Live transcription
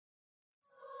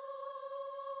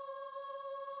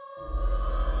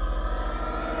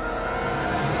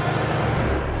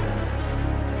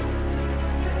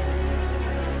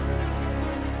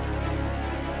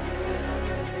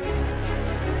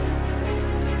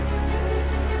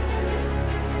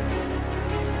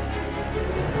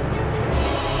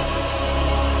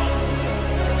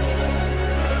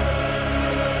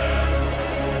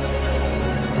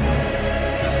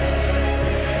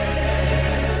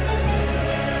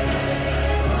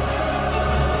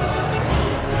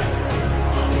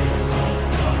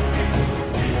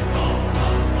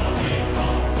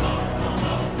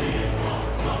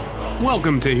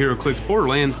Welcome to HeroClix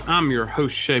Borderlands. I'm your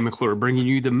host, Shay McClure, bringing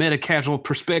you the meta-casual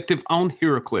perspective on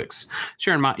HeroClix,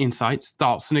 sharing my insights,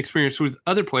 thoughts, and experience with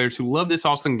other players who love this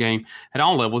awesome game at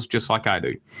all levels, just like I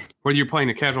do. Whether you're playing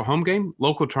a casual home game,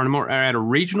 local tournament, or at a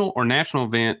regional or national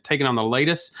event, taking on the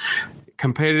latest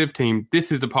competitive team,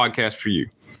 this is the podcast for you.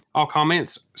 All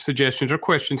comments, suggestions, or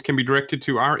questions can be directed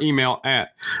to our email at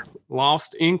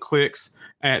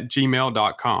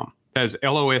lostinclix@gmail.com. That is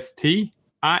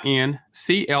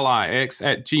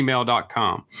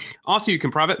LOSTINCLIX@gmail.com. Also, you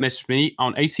can private message me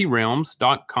on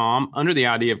acrealms.com under the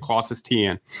ID of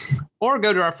ColossusTN. Or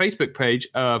go to our Facebook page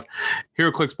of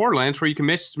HeroClix Borderlands, where you can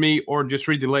message me or just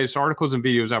read the latest articles and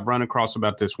videos I've run across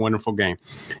about this wonderful game.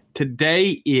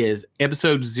 Today is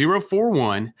episode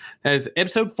 041. That is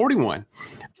episode 41.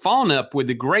 Following up with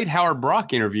the great Howard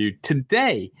Brock interview.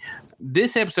 Today,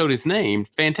 this episode is named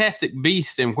Fantastic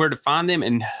Beasts and Where to Find Them,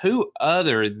 and who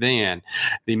other than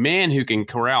the man who can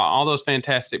corral all those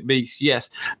fantastic beasts.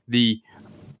 Yes, the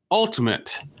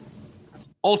ultimate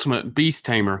beast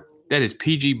tamer. That is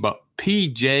PJ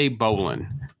Bolin.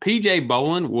 PJ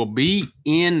Bolin will be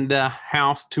in the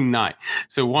house tonight.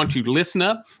 So why don't you listen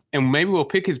up, and maybe we'll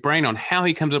pick his brain on how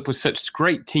he comes up with such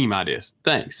great team ideas.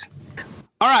 Thanks.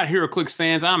 All right, HeroClix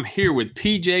fans, I'm here with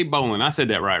PJ Bolin. I said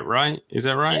that right? Is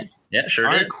that right? Yeah, sure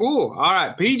All did. right, cool. All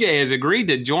right, PJ has agreed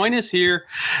to join us here.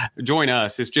 Join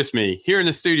us. It's just me here in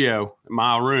the studio,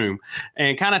 my room,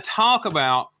 and kind of talk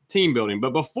about team building.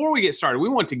 But before we get started, we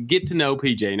want to get to know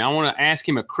PJ. And I want to ask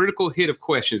him a critical hit of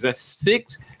questions. Has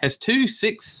two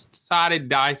six-sided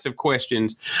dice of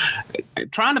questions,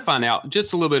 trying to find out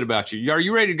just a little bit about you. Are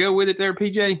you ready to go with it there,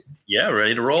 PJ? Yeah,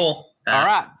 ready to roll. All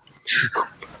right.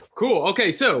 Cool.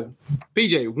 Okay, so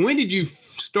PJ, when did you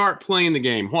start playing the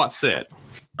game? What set?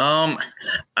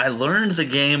 I learned the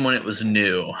game when it was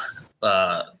new.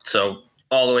 So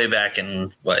all the way back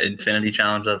in Infinity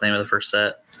Challenge, that's the name of the first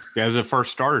set. Yeah, it was the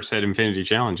first starter set, Infinity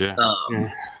Challenge, yeah.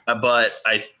 But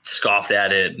I scoffed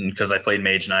at it because I played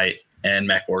Mage Knight and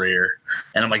Mech Warrior.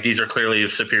 And I'm like, these are clearly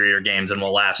superior games and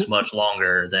will last much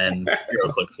longer than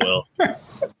HeroClix will.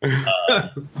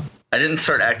 I didn't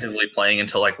start actively playing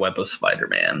until like Web of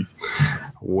Spider-Man.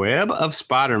 Web of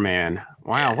Spider-Man.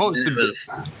 Wow. What was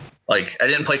I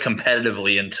didn't play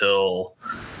competitively until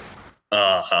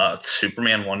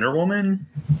Superman Wonder Woman.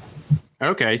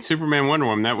 Okay, Superman Wonder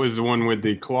Woman. That was the one with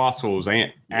the Colossals,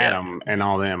 Adam, and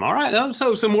all them. All right,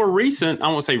 so some more recent. I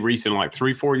won't say recent, like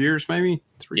 3-4 years, maybe.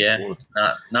 4.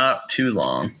 Not too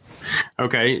long.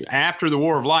 Okay, after the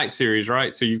War of Light series,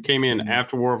 right? So you came in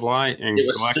after War of Light and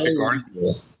Galactic Guardian.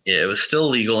 Yeah, it was still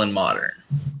legal in Modern.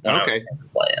 Okay,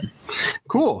 playing.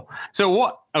 Cool. So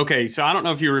what? Okay, so I don't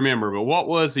know if you remember, but what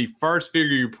was the first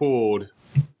figure you pulled?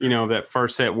 You know, that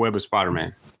first set, Web of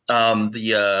Spider-Man.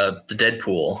 The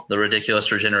Deadpool, the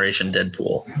Ridiculous Regeneration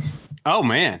Deadpool. Oh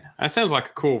man, that sounds like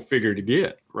a cool figure to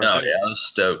get. Right there. Yeah, I was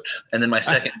stoked. And then my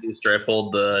second booster, I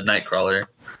pulled the Nightcrawler.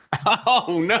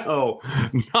 Oh no,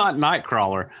 not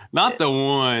Nightcrawler, not the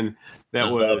one that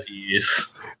was.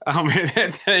 Oh man,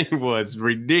 that thing was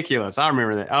ridiculous. I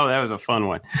remember that. Oh, that was a fun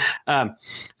one.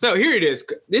 So here it is.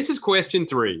 This is question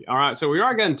 3. All right, so we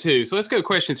are going 2. So let's go to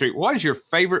question 3. What is your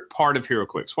favorite part of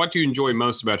HeroClix? What do you enjoy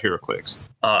most about HeroClix?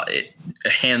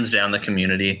 Hands down, the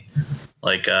community.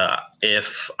 Like,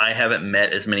 if I haven't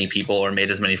met as many people or made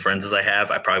as many friends as I have,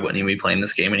 I probably wouldn't even be playing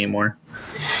this game anymore.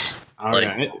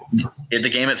 The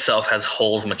game itself has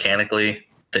holes mechanically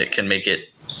that can make it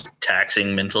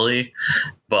taxing mentally,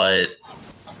 but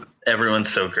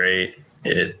everyone's so great.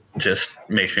 It just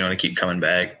makes me want to keep coming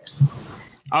back.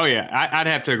 Oh, yeah. I'd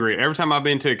have to agree. Every time I've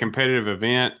been to a competitive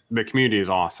event, the community is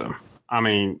awesome. I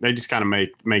mean, they just kind of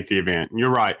make the event. You're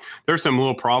right. There's some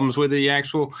little problems with the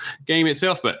actual game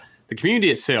itself, but the community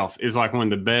itself is like one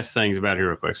of the best things about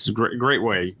HeroClix. It's a great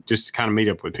way just to kind of meet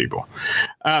up with people.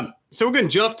 So we're going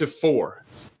to jump to 4.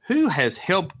 Who has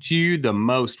helped you the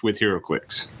most with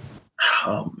HeroClix?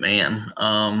 Oh, man.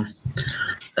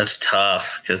 That's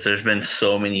tough because there's been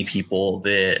so many people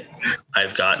that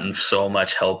I've gotten so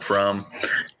much help from.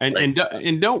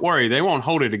 And don't worry, they won't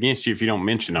hold it against you if you don't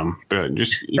mention them. But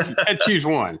just if you had to choose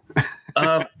one.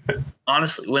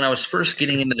 Honestly, when I was first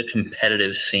getting into the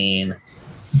competitive scene,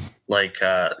 like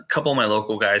a couple of my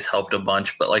local guys helped a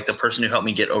bunch, but like the person who helped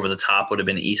me get over the top would have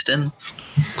been Easton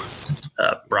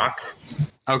Brock.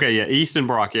 Okay, yeah, Easton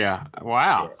Brock, yeah.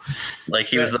 Wow. Like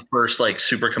he was the first like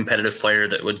super competitive player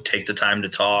that would take the time to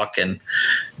talk, and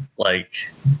like,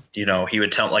 you know, he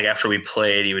would tell, like after we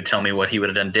played, he would tell me what he would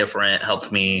have done different, helped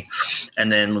me,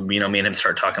 and then, you know, me and him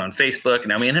start talking on Facebook, and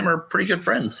now me and him are pretty good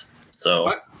friends.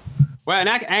 So Well, and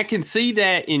I can see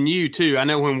that in you too. I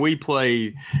know when we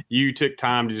played, you took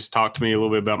time to just talk to me a little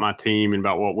bit about my team and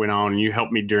about what went on, and you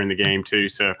helped me during the game too.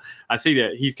 So I see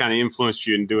that he's kind of influenced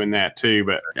you in doing that too.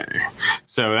 But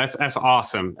so that's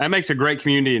awesome. That makes a great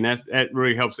community, and that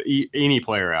really helps any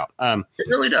player out. It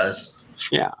really does.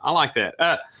 Yeah, I like that.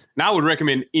 And I would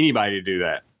recommend anybody to do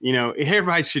that. You know,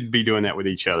 everybody should be doing that with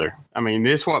each other. I mean,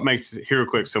 this is what makes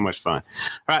HeroClix so much fun.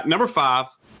 All right, number 5.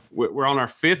 We're on our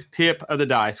 5th pip of the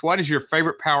dice. What is your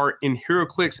favorite power in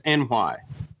HeroClix and why?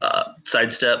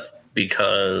 Sidestep,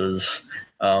 because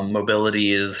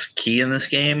mobility is key in this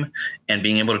game, and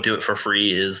being able to do it for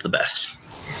free is the best.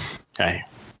 Okay.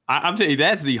 I'm telling you,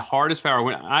 that's the hardest power.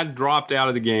 When I dropped out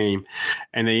of the game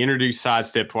and they introduced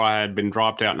Sidestep while I had been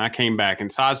dropped out and I came back, and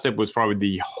Sidestep was probably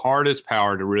the hardest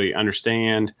power to really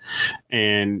understand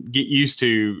and get used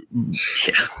to.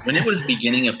 Yeah, when it was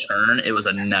beginning of turn, it was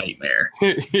a nightmare.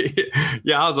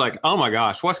 Yeah, I was like, oh my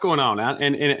gosh, what's going on?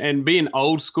 And being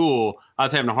old school, I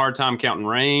was having a hard time counting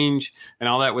range and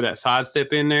all that with that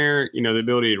Sidestep in there. You know, the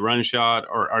ability to run shot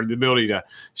or the ability to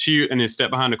shoot and then step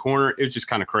behind the corner. It was just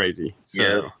kind of crazy. So,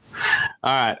 yeah.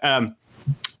 All right.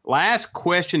 Last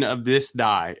question of this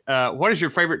die. What is your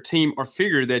favorite team or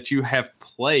figure that you have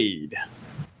played?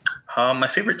 My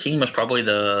favorite team was probably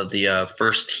the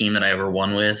first team that I ever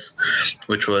won with,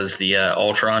 which was the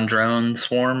Ultron Drone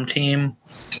Swarm team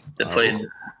that played.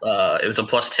 It was a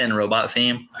 +10 robot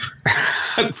theme.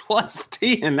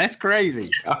 +10, that's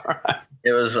crazy. All right.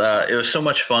 It was so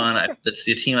much fun. It's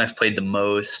the team I've played the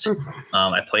most.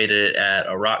 I played it at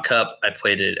a Rock Cup. I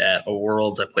played it at a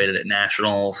Worlds. I played it at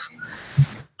Nationals.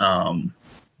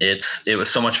 It was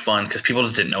so much fun because people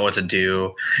just didn't know what to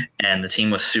do, and the team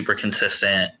was super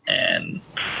consistent. And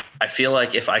I feel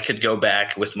like if I could go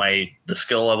back with the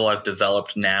skill level I've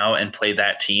developed now and play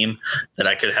that team, that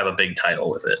I could have a big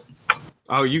title with it.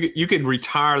 Oh, you could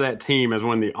retire that team as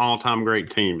one of the all-time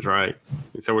great teams, right?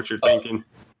 Is that what you're thinking?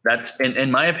 That's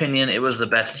in my opinion, it was the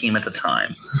best team at the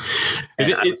time.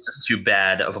 I was just too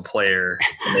bad of a player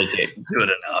to make it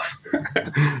good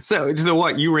enough. So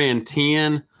what? You ran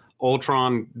 10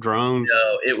 Ultron drones?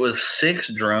 No, it was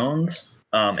 6 drones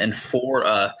and 4.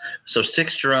 So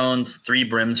 6 drones, 3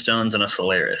 brimstones, and a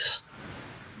Solaris.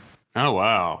 Oh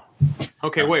wow.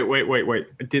 Okay,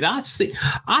 wait. Did I see?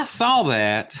 I saw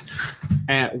that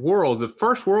at Worlds, the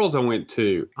first Worlds I went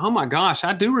to. Oh my gosh,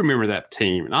 I do remember that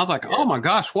team, and I was like, oh my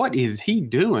gosh, what is he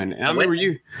doing? And I remember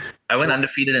you. I went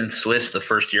undefeated in Swiss the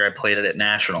first year I played it at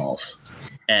Nationals,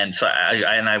 and so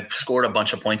I scored a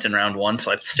bunch of points in round 1,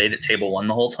 so I stayed at table 1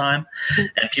 the whole time,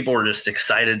 and people were just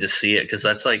excited to see it because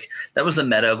that was the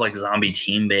meta of like zombie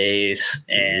team base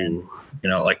and. You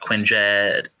know, like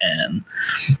Quinjet, and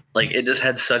like it just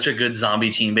had such a good zombie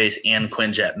team base and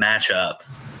Quinjet matchup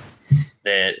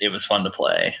that it was fun to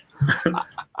play.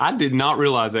 I did not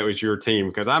realize that was your team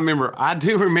because I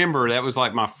do remember that was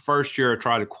like my first year I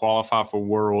tried to qualify for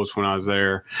Worlds when I was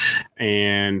there,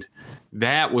 and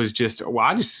that was just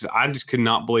I just could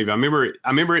not believe it. I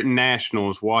remember it in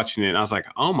Nationals watching it, and I was like,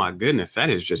 oh my goodness, that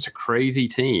is just a crazy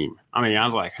team. I mean, I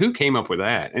was like, who came up with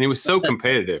that? And it was so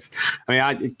competitive.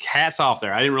 I mean, hats off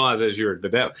there. I didn't realize that was yours,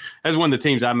 but that was one of the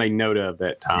teams I made note of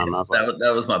that time. I was like,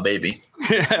 that was my baby.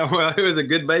 Yeah, well, it was a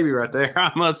good baby right there,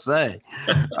 I must say.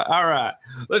 All right,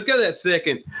 let's go to that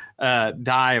second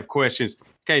die of questions.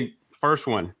 Okay, first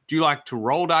one. Do you like to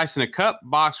roll dice in a cup,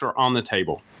 box, or on the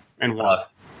table? And why?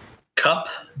 Cup,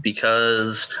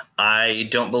 because I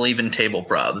don't believe in table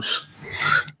probs.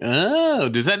 Oh,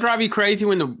 does that drive you crazy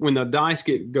when the dice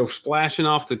go splashing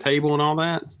off the table and all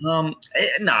that?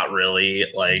 Not really.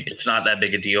 Like, it's not that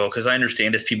big a deal because I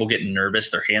understand as people get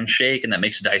nervous, their hands shake, and that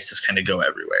makes dice just kind of go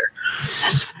everywhere.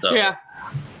 So, yeah.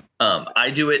 I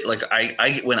do it like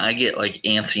I when I get like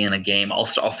antsy in a game, I'll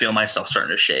feel myself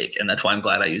starting to shake, and that's why I'm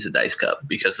glad I use a dice cup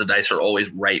because the dice are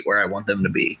always right where I want them to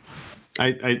be.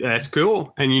 That's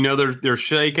cool, and they're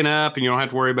shaking up, and you don't have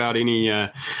to worry about any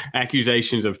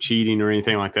accusations of cheating or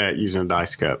anything like that using a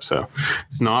dice cup. So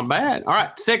it's not bad. All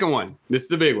right, second one. This is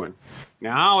the big one.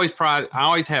 Now I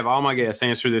always have all my guests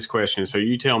answer this question. So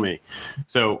you tell me.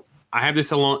 So I have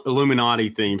this Illuminati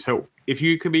theme. So if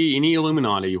you could be any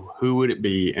Illuminati, who would it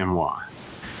be and why?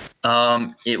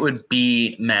 It would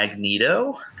be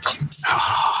Magneto.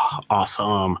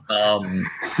 Awesome.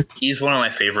 He's one of my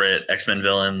favorite X-Men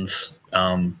villains.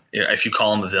 If you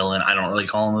call him a villain, I don't really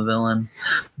call him a villain.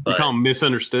 You call him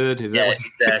misunderstood? Is that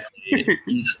exactly.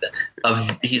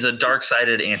 He's a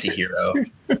dark-sided anti-hero.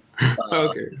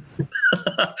 Okay.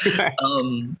 I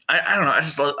don't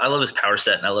know. I love his power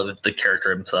set, and I love the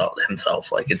character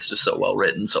himself. Like, it's just so well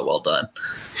written, so well done.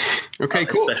 Okay,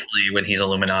 cool. Especially when he's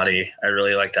Illuminati. I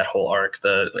really like that whole arc.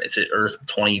 It's at Earth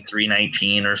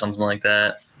 2319 or something like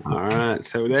that. All right,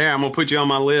 so there, I'm gonna put you on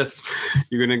my list.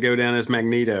 You're gonna go down as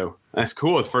Magneto. That's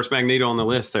cool. It's first Magneto on the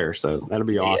list there, so that'll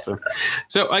be awesome. Yeah.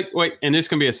 So, wait, and this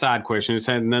can be a side question. It's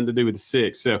had nothing to do with the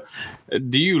 6. So,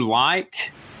 do you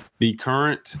like the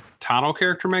current title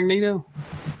character Magneto?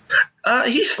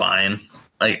 He's fine.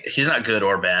 Like, he's not good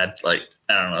or bad. Like,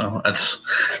 I don't know. That's,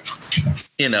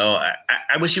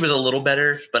 I wish he was a little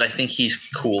better, but I think he's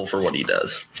cool for what he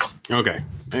does. Okay.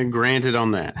 And granted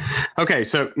on that. Okay.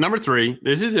 So number 3,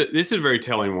 this is a very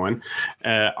telling one.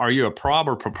 Are you a prob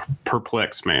or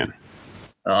perplex man?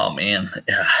 Oh man.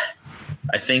 Yeah.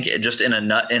 I think just in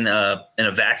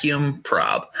a vacuum,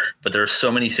 prob, but there are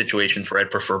so many situations where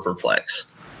I'd prefer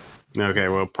perplex. Okay,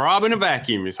 well, prob in a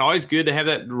vacuum. It's always good to have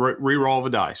that re-roll of a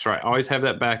dice, right? Always have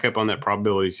that backup on that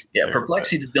probability. Yeah,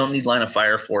 perplex you don't need line of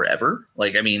fire forever.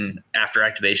 Like, I mean, after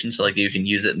activation, so like you can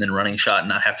use it and then running shot and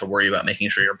not have to worry about making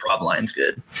sure your prob line's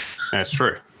good. That's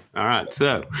true. All right,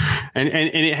 so and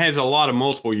it has a lot of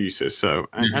multiple uses. So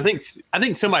I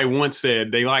think somebody once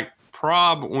said they like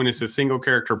prob when it's a single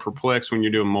character, perplex when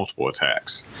you're doing multiple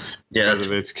attacks. Yeah, because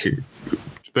it's cute,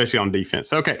 especially on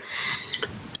defense. Okay.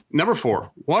 Number 4,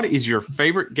 what is your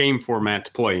favorite game format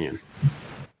to play in?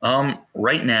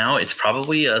 Right now, it's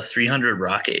probably a 300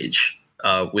 Rock Age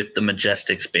with the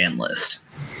Majestics ban list.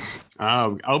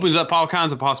 Opens up all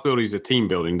kinds of possibilities of team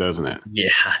building, doesn't it? Yeah,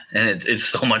 and it's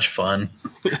so much fun.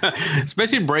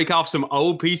 Especially break off some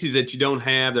old pieces that you don't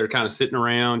have that are kind of sitting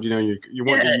around, you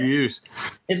want to use.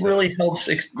 It really helps,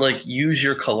 like, use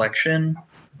your collection,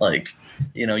 like,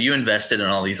 you invested in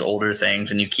all these older things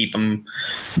and you keep them,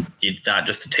 not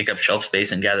just to take up shelf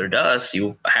space and gather dust.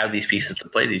 You have these pieces to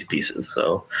play these pieces.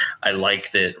 So I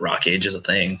like that Rock Age is a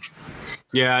thing.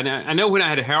 Yeah, I know when I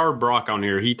had Howard Brock on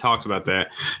here, he talked about that,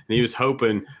 and he was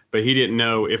hoping, but he didn't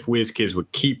know if WizKids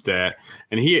would keep that.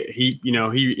 And he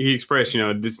expressed,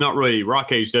 it's not really,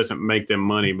 Rock Age doesn't make them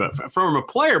money, but from a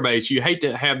player base, you hate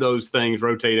to have those things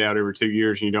rotate out every 2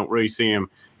 years, and you don't really see them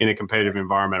in a competitive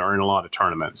environment or in a lot of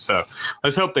tournaments. So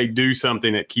let's hope they do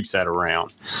something that keeps that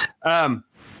around.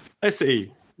 Let's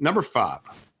see. Number 5.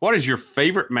 What is your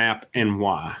favorite map and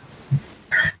why?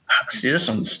 See, this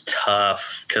one's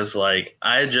tough because, like,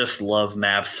 I just love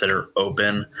maps that are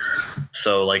open.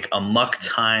 So, like, Amok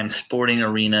Time, Sporting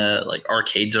Arena, like,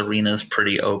 Arcades Arena is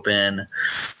pretty open.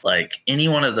 Like, any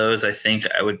one of those, I think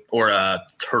I would, or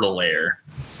Turtle Lair.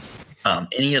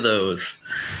 Any of those,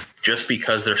 just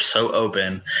because they're so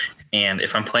open. And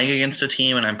if I'm playing against a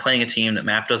team and I'm playing a team that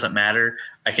map doesn't matter,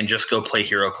 I can just go play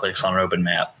HeroClix on an open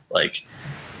map. Like,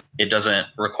 it doesn't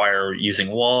require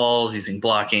using walls, using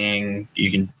blocking.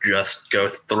 You can just go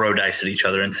throw dice at each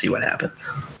other and see what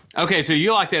happens. Okay, so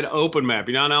you like that open map.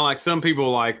 Now like some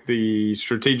people like the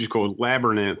strategical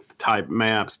labyrinth type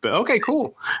maps. But okay,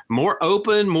 cool. More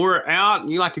open, more out.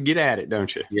 You like to get at it,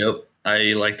 don't you? Yep.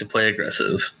 I like to play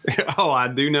aggressive. Oh, I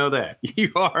do know that.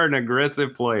 You are an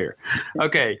aggressive player.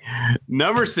 Okay,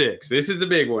 number 6. This is the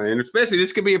big one, and especially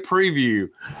this could be a preview.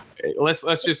 Let's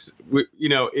just,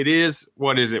 it is,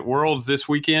 what is it, Worlds this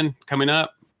weekend coming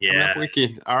up? Yeah. Coming up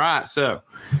weekend. All right, so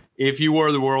if you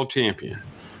were the world champion,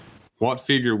 what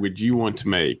figure would you want to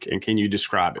make, and can you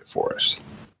describe it for us?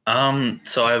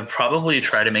 So I would probably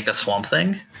try to make a Swamp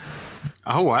Thing.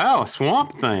 Oh, wow,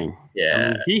 Swamp Thing.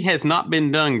 Yeah. He has not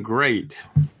been done great.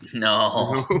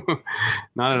 No.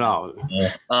 Not at all.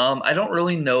 Yeah. I don't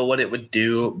really know what it would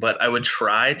do, but I would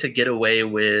try to get away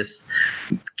with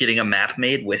getting a map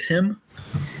made with him.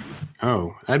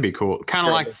 Oh, that'd be cool. Kind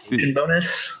of like the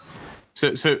bonus.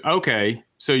 So okay.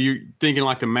 So you're thinking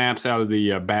like the maps out of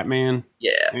the Batman?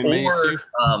 Yeah. Or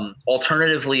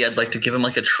alternatively, I'd like to give him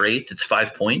like a trait that's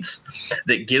 5 points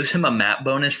that gives him a map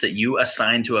bonus that you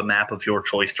assign to a map of your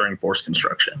choice during force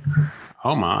construction.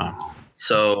 Oh my.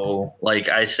 So like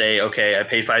I say, okay, I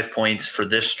pay 5 points for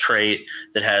this trait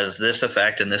that has this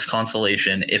effect and this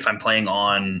constellation if I'm playing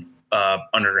on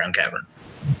Underground Cavern.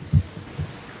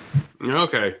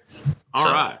 Okay.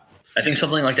 All right. I think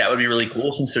something like that would be really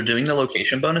cool since they're doing the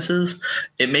location bonuses.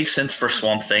 It makes sense for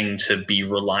Swamp Thing to be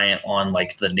reliant on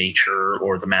like the nature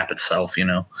or the map itself,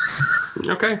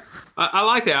 Okay. I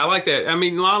like that. I like that. I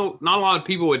mean, not a lot of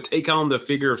people would take on the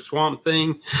figure of Swamp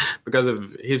Thing because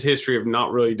of his history of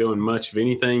not really doing much of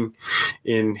anything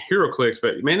in HeroClix.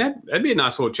 But, man, that'd be a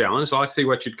nice little challenge. So I'll see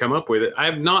what you'd come up with. I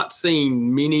have not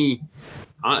seen many.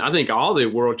 I think all the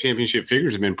World Championship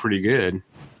figures have been pretty good.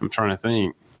 I'm trying to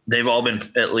think. they've all been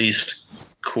at least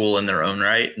cool in their own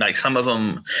right. Like some of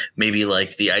them, maybe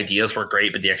like the ideas were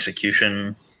great, but the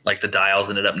execution, like the dials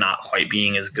ended up not quite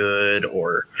being as good,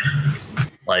 or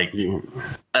like, I don't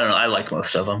know. I like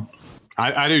most of them.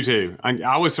 I do too.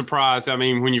 I was surprised. I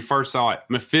mean, when you first saw it,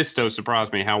 Mephisto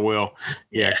surprised me how well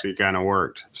he actually kind of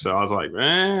worked. So I was like,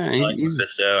 he's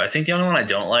Mephisto. I think the only one I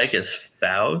don't like is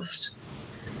Faust.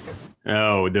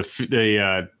 Oh, the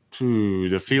Felix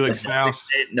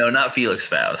Faust? No, not Felix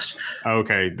Faust.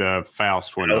 Okay, the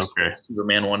Faust one. Okay.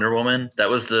 Superman, Wonder Woman. That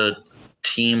was the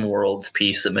Team Worlds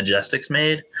piece that Majestics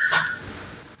made.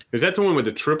 Is that the one with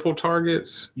the triple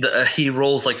targets? He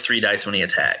rolls like 3 dice when he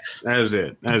attacks. That was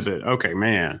it. Okay,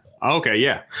 man. Okay,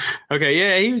 yeah. Okay,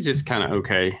 yeah, he was just kind of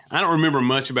okay. I don't remember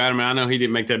much about him. I know he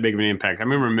didn't make that big of an impact. I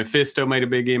remember Mephisto made a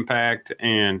big impact,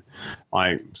 and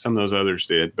like some of those others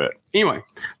did. But anyway,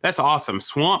 that's awesome.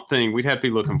 Swamp Thing, we'd have to be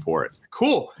looking for it.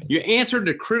 Cool. You answered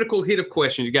the critical hit of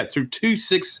questions. You got through 2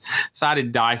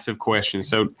 6-sided dice of questions.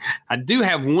 So I do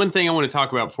have one thing I want to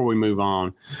talk about before we move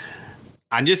on.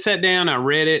 I just sat down, I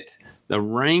read it, the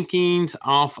rankings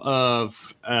off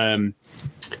of Majestics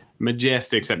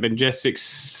at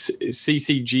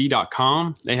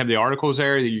majesticsccg.com. They have the articles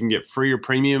there that you can get free or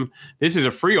premium. This is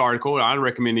a free article. I'd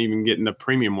recommend even getting the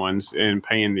premium ones and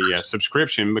paying the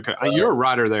subscription, because you're a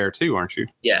writer there too, aren't you?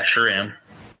 Yeah, sure am.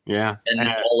 Yeah.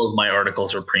 And all of my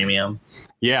articles are premium.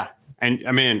 Yeah. And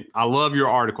I mean, I love your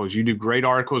articles. You do great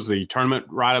articles. The tournament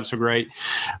write-ups are great.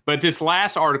 But this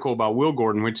last article by Will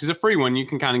Gordon, which is a free one, you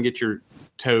can kind of get your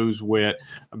toes wet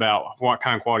about what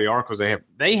kind of quality articles they have.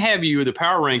 They have you the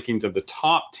power rankings of the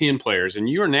top 10 players, and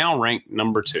you are now ranked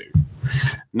number 2.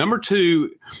 Number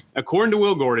 2, according to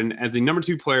Will Gordon, as the number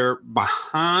 2 player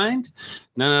behind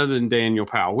none other than Daniel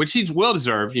Powell, which he's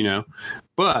well-deserved, you know.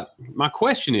 But my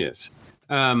question is,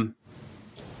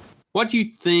 what do you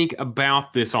think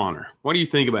about this honor? What do you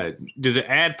think about it? Does it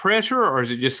add pressure, or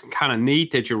is it just kind of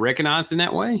neat that you're recognized in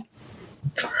that way?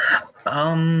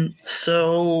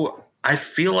 So I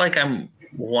feel like I'm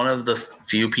one of the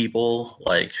few people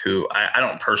like who I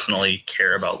don't personally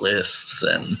care about lists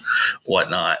and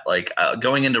whatnot. Like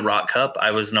going into Rock Cup,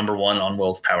 I was number 1 on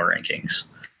Will's power rankings.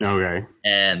 Okay.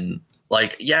 And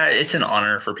like, yeah, it's an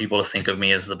honor for people to think of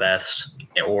me as the best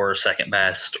or second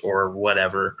best or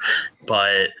whatever,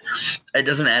 but it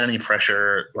doesn't add any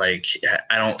pressure. Like,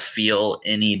 I don't feel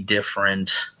any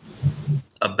different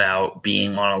about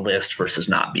being on a list versus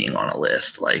not being on a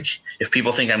list. Like, if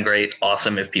people think I'm great,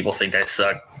 awesome. If people think I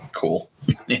suck, cool.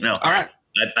 You know, all right.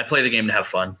 I play the game to have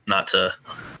fun, not to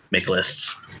make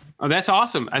lists. Oh, that's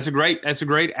awesome. That's a great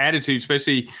attitude,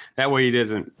 especially that way he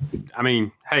doesn't. I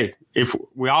mean, hey, if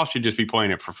we all should just be playing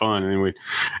it for fun, and then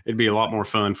it'd be a lot more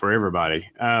fun for everybody.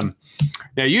 Now,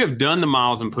 you have done the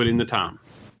miles and put in the time.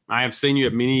 I have seen you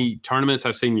at many tournaments.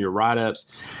 I've seen your write-ups.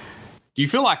 Do you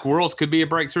feel like Worlds could be a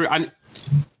breakthrough? I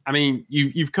mean,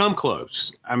 you've come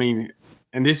close. I mean,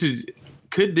 and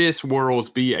could this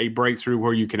Worlds be a breakthrough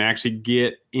where you can actually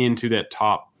get into that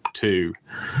top 2?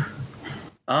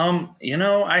 You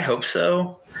know, I hope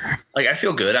so. Like, I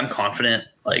feel good. I'm confident.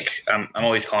 Like, I'm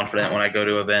always confident when I go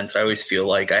to events. I always feel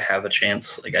like I have a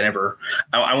chance. Like, I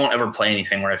won't ever play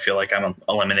anything where I feel like I'm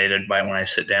eliminated by when I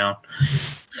sit down.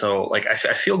 So, like, I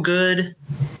feel good.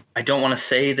 I don't want to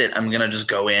say that I'm going to just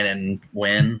go in and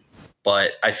win,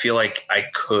 but I feel like I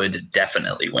could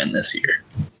definitely win this year.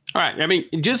 All right. I mean,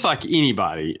 just like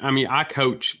anybody, I mean, I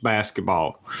coach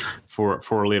basketball for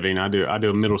a living. I do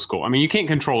a middle school. I mean, you can't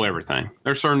control everything.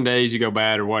 There's certain days you go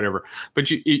bad or whatever,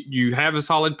 but you have a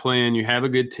solid plan. You have a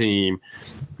good team.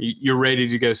 You're ready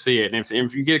to go see it. And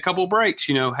if you get a couple of breaks,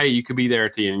 you know, hey, you could be there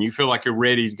at the end. And you feel like you're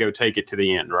ready to go take it to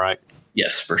the end, right?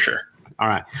 Yes, for sure. All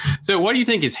right. So what do you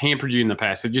think has hampered you in the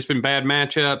past? Has it just been bad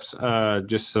matchups,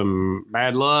 just some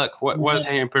bad luck? What has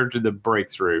hampered to the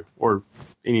breakthrough or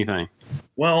anything?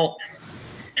 Well,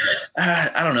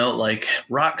 I don't know. Like,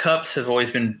 Rock Cups have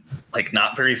always been like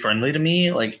not very friendly to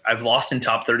me. Like, I've lost in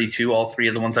top 32 all 3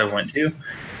 of the ones I went to.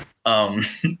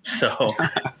 So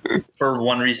for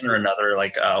one reason or another,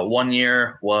 like one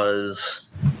year was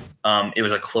it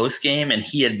was a close game, and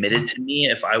he admitted to me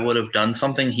if I would have done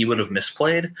something, he would have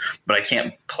misplayed, but I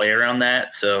can't play around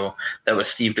that. So that was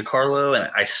Steve DiCarlo, and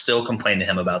I still complain to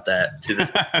him about that to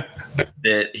this day.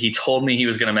 That he told me he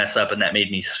was going to mess up, and that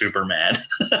made me super mad.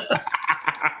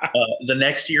 The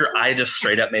next year, I just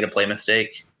straight up made a play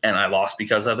mistake, and I lost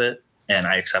because of it, and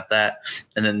I accept that.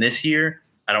 And then this year,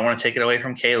 I don't want to take it away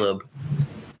from Caleb,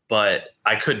 but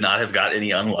I could not have got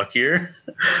any unluckier.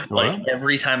 Like,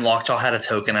 every time Lockjaw had a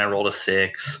token, I rolled a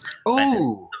 6.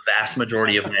 Oh, the vast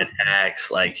majority of my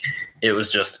attacks, like, it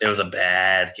was a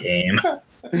bad game.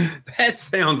 That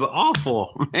sounds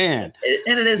awful, man.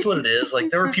 And it is what it is. Like,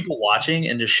 there were people watching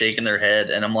and just shaking their head.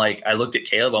 And I'm like, I looked at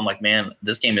Caleb. I'm like, man,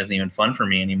 this game isn't even fun for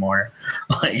me anymore.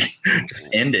 Like, just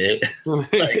end it.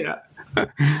 Like, Yeah.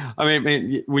 I mean,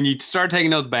 man, when you start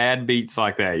taking those bad beats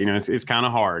like that, you know, it's kind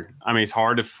of hard. I mean, it's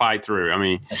hard to fight through. I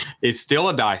mean, it's still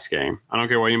a dice game. I don't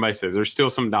care what anybody says. There's still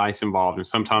some dice involved, and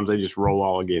sometimes they just roll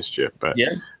all against you. But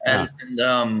yeah. And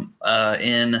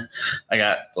I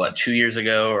got 2 years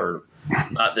ago, or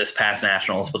not this past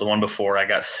nationals, but the one before, I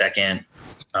got second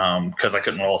because I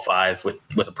couldn't roll a 5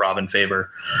 with a prob in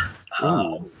favor.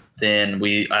 Then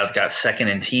I've got second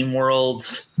in Team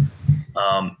Worlds.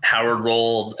 Howard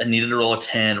rolled. I needed to roll a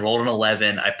 10. Rolled an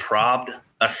 11. I probbed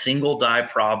a single die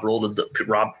prob.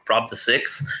 Probbed the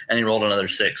 6, and he rolled another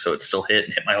 6, so it still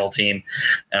hit my whole team,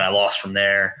 and I lost from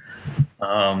there.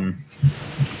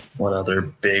 What other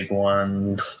big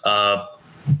ones? I've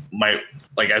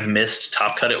missed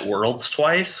Top Cut at Worlds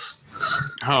twice.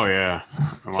 oh yeah,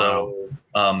 wow. So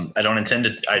I don't intend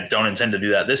to do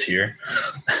that this year.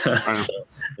 So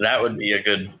that would be a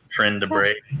good trend to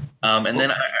break. And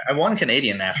then I won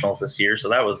Canadian Nationals this year, so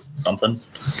that was something.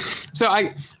 So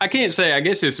I can't say, I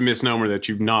guess it's a misnomer that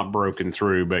you've not broken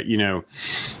through, but you know,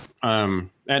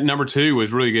 at number 2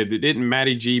 was really good. Didn't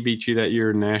Matty G beat you that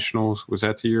year in Nationals? Was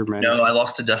that the year? Matty No, I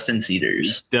lost to Dustin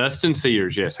Cedars. Dustin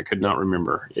Cedars, yes, I could not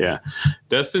remember. Yeah,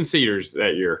 Dustin Cedars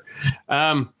that year.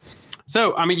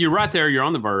 So I mean, you're right there. You're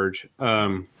on the verge.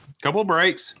 Couple of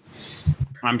breaks.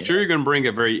 I'm sure you're going to bring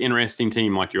a very interesting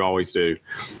team like you always do,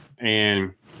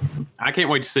 and I can't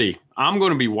wait to see. I'm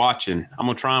going to be watching. I'm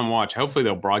going to try and watch. Hopefully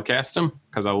they'll broadcast them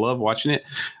because I love watching it.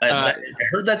 I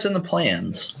heard that's in the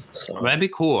plans. So. That'd be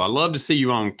cool. I love to see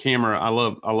you on camera. I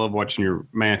love watching your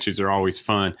matches. They're always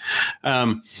fun.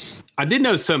 I did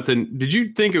know something. Did you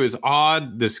think it was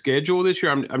odd, the schedule this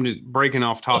year? I'm just breaking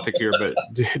off topic here, but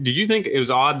did you think it was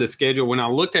odd, the schedule? When I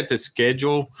looked at the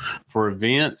schedule for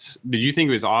events, did you think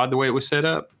it was odd the way it was set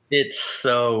up? It's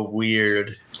so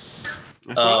weird.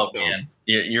 Oh, man.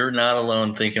 You're not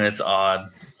alone thinking it's odd.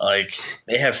 Like,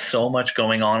 they have so much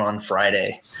going on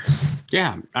Friday.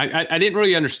 Yeah, I didn't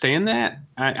really understand that.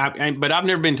 But I've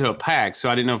never been to a PAX, so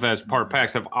I didn't know if that's part of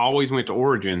PAX. I've always went to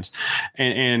Origins,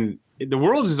 and the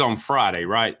Worlds is on Friday,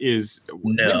 right?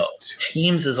 No,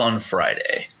 Teams is on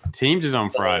Friday. Teams is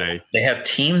on Friday. They have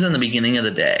Teams in the beginning of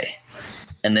the day,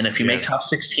 and then if you make top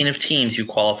 16 of Teams, you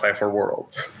qualify for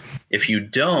Worlds. If you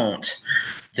don't,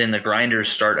 then the grinders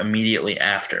start immediately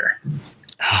after.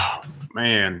 Oh,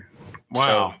 man. Wow.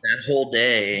 So that whole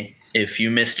day, if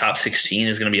you miss top 16,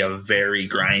 is going to be a very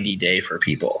grindy day for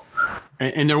people.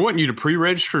 And they're wanting you to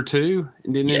pre-register too?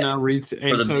 And then I read.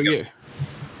 And so, yeah.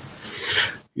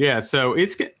 Yeah, so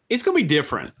it's going to be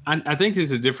different. I think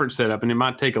it's a different setup, and it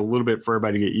might take a little bit for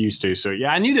everybody to get used to. So,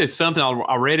 yeah, I knew there's something.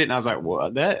 I read it, and I was like,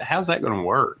 well, how's that going to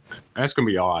work? That's going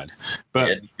to be odd. But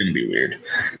it's going to be weird.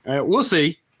 We'll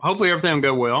see. Hopefully everything will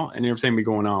go well and everything will be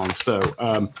going on. So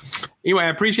anyway, I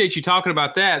appreciate you talking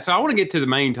about that. So I want to get to the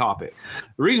main topic.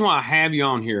 The reason why I have you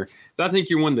on here is I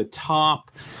think you're one of the top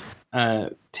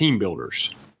team builders.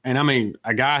 And I mean,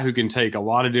 a guy who can take a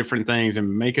lot of different things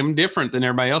and make them different than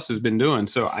everybody else has been doing.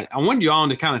 So I wanted you on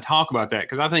to kind of talk about that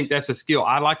because I think that's a skill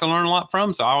I'd like to learn a lot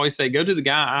from. So I always say, go to the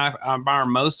guy I admire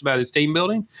most about his team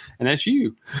building, and that's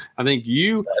you. I think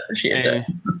you. I appreciate that.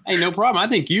 Hey, no problem. I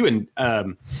think you and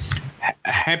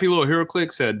Happy Little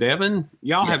HeroClix, Devin,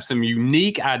 y'all have some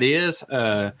unique ideas.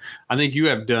 I think you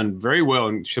have done very well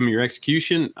in some of your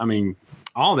execution. I mean,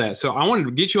 all that. So I wanted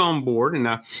to get you on board, and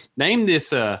I named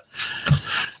this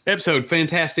episode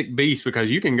Fantastic Beasts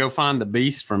because you can go find the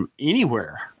beasts from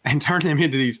anywhere and turn them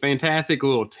into these fantastic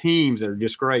little teams that are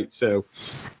just great. So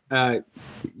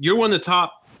you're one of the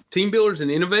top team builders and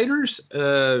innovators.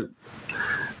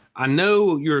 I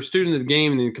know you're a student of the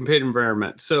game in the competitive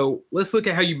environment. So let's look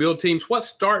at how you build teams. What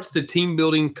starts the team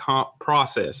building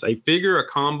process? A figure, a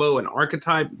combo, an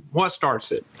archetype? What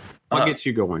starts it? What gets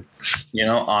you going?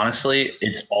 Honestly,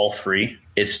 it's all three.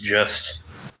 It's just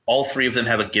all three of them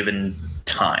have a given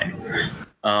time.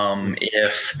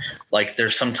 If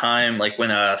there's some time, like when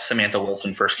Samantha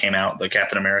Wilson first came out, the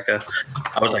Captain America,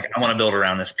 I was like, I want to build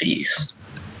around this piece.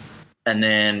 And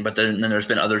then there's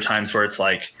been other times where it's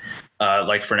like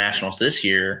for Nationals this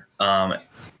year,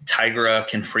 Tigra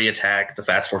can free attack the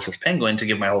Fast Forces Penguin to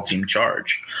give my whole team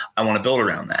charge. I want to build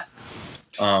around that.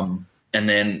 And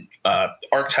then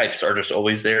archetypes are just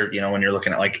always there. When you're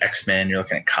looking at like X-Men, you're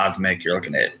looking at Cosmic, you're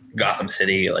looking at Gotham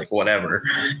City, like whatever.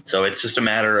 So it's just a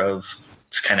matter of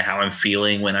it's kind of how I'm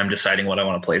feeling when I'm deciding what I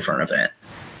want to play for an event.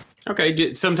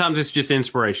 Okay, sometimes it's just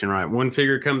inspiration, right? One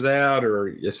figure comes out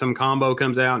or some combo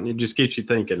comes out and it just gets you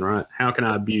thinking, right? How can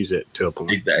I abuse it to a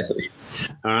point? Exactly.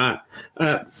 All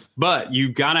right. But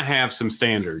you've got to have some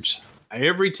standards.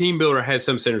 Every team builder has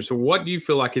some standards. So what do you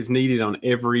feel like is needed on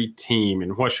every team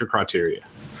and what's your criteria?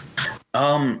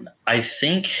 I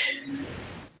think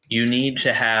you need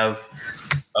to have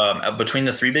between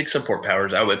the 3 big support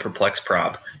powers, Outwit, Perplex,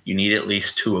 Prob, you need at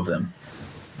least 2 of them.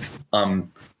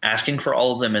 Asking for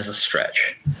all of them is a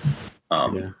stretch.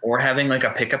 Or having like a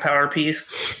pick a power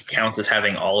piece counts as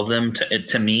having all of them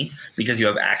to me, because you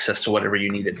have access to whatever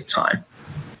you need at the time.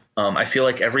 I feel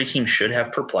like every team should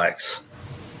have Perplex.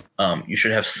 You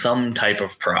should have some type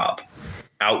of Prob.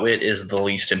 Outwit is the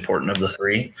least important of the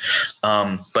 3.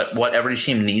 But what every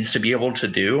team needs to be able to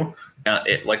do,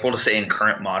 like we'll just say in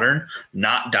current modern,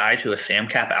 not die to a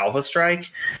Samcap Alpha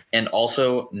Strike, and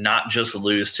also not just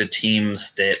lose to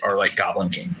teams that are like Goblin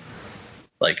King,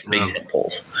 like big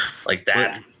temples. Like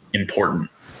that's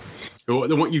important.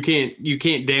 You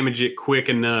can't damage it quick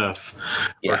enough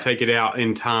or take it out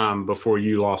in time before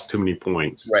you lost too many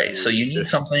points. Right. So you need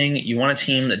something. You want a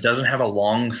team that doesn't have a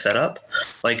long setup.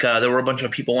 Like there were a bunch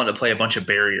of people wanting to play a bunch of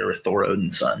barrier with Thor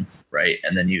Odin's son, right?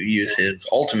 And then you use his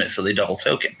ultimate, so they double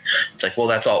token. It's like, well,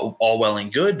 that's all well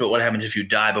and good, but what happens if you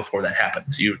die before that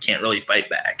happens? You can't really fight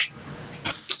back.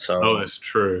 So that's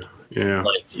true. Yeah.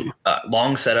 Like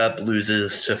long setup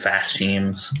loses to fast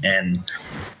teams, and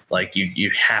like you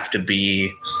have to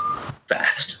be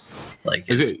fast. Like,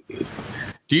 do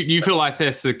you feel like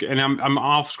that's and I'm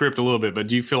off script a little bit, but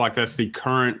do you feel like that's the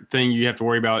current thing you have to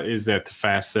worry about? Is that the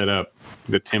fast setup,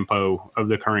 the tempo of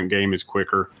the current game is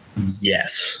quicker?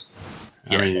 Yes.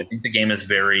 I think the game is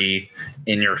very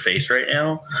in your face right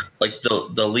now. Like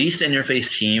the least in your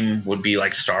face team would be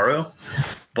like Starro,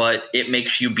 but it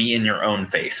makes you be in your own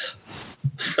face.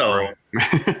 So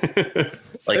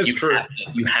like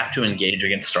you have to engage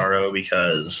against Starro,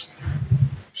 because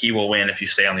he will win if you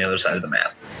stay on the other side of the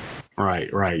map.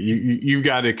 Right. You've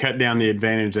got to cut down the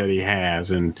advantage that he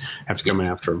has and have to come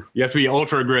after him. You have to be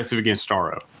ultra aggressive against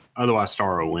Starro. Otherwise,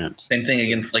 Starro wins. Same thing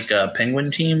against like Penguin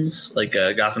teams, like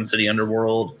Gotham City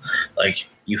Underworld. Like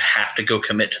you have to go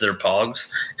commit to their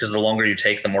pogs, because the longer you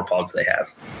take, the more pogs they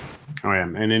have. Oh yeah,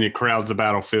 and then it crowds the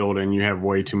battlefield, and you have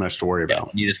way too much to worry about.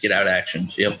 You just get out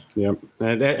actions. Yep.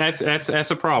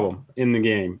 That's a problem in the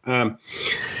game.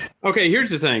 Okay, here's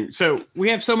the thing. So we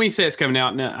have so many sets coming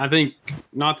out now. I think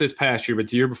not this past year, but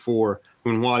the year before,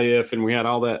 when What If and we had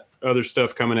all that other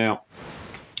stuff coming out.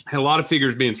 Had a lot of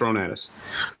figures being thrown at us.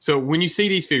 So when you see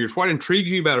these figures, what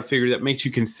intrigues you about a figure that makes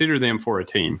you consider them for a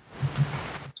team?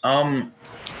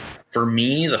 For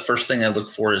me, the first thing I look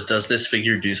for is, does this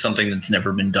figure do something that's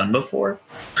never been done before?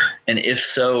 And if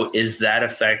so, is that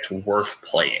effect worth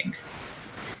playing?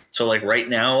 So like right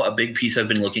now, a big piece I've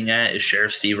been looking at is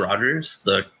Sheriff Steve Rogers,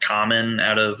 the common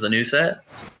out of the new set.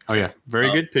 Oh yeah,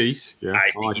 very good piece. Yeah,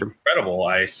 I think he's incredible.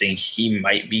 I think he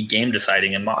might be game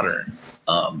deciding in Modern.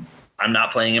 I'm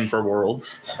not playing him for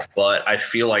Worlds, but I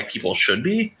feel like people should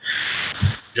be,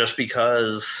 just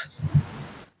because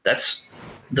that's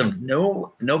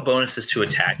no bonuses to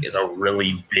attack is a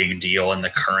really big deal in the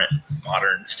current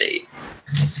Modern state.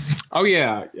 Oh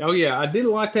yeah. I did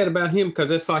like that about him,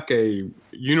 because it's like a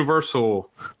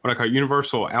universal, what I call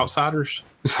universal outsiders.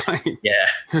 It's like,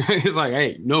 it's like,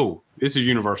 hey, no, this is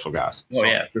universal, guys. Oh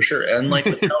yeah, for sure. And like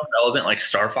with how relevant like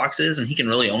Star Fox is, and he can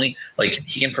really only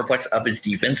he can perplex up his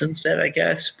defense instead, I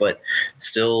guess. But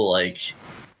still, like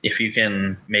if you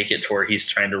can make it to where he's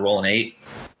trying to roll an 8,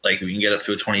 like if you can get up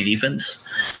to a 20 defense,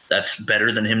 that's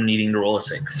better than him needing to roll a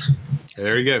 6.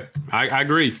 There you go. I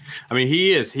agree. I mean,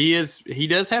 he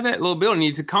does have that little ability.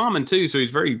 He's a common too, so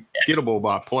he's very gettable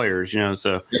by players, so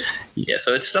so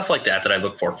it's stuff like that I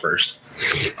look for first.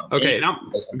 Okay,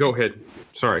 go ahead.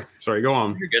 Sorry, go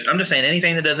on. You're good. I'm just saying,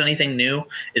 anything that does anything new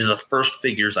is the first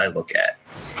figures I look at.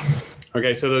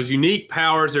 Okay, so those unique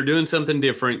powers, they're doing something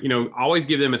different. Always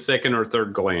give them a second or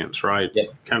third glance, right? Yep.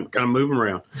 Kind of move them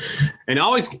around. And I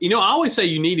always say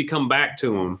you need to come back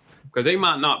to them, because they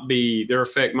might not be, their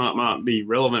effect might not be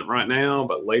relevant right now,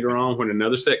 but later on when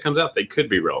another set comes out, they could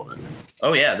be relevant.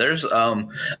 Oh yeah, there's I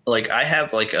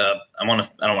have I don't want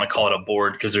to call it a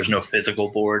board, because there's no physical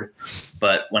board,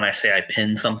 but when I say I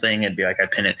pin something, it'd be like I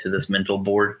pin it to this mental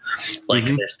board.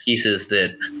 There's pieces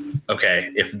that,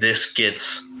 okay, if this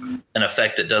gets an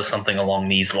effect that does something along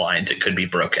these lines, it could be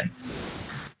broken.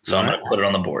 So I'm going to put it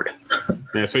on the board.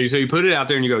 Yeah. So you put it out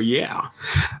there and you go, yeah.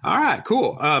 All right,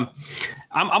 cool. I'm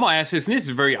going to ask this, and this is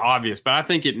very obvious, but I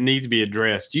think it needs to be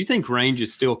addressed. Do you think range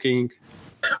is still king?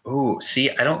 Oh, see,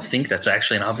 I don't think that's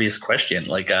actually an obvious question.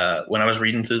 Like when I was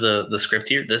reading through the script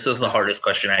here, this was the hardest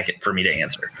question for me to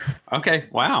answer. Okay,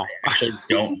 wow. I actually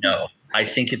don't know. I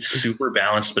think it's super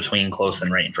balanced between close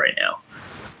and range right now.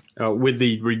 With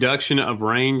the reduction of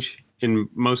range in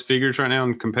most figures right now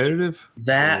in competitive?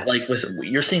 That, like,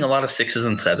 you're seeing a lot of 6s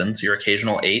and 7s, your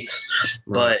occasional 8s,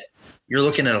 Right. but you're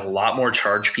looking at a lot more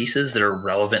charge pieces that are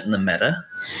relevant in the meta.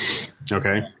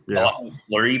 Okay. A Yeah. lot more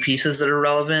flurry pieces that are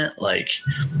relevant. Like,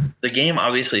 the game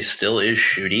obviously still is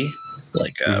shooty,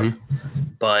 like,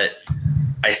 but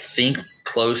I think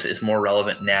close is more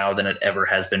relevant now than it ever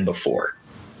has been before.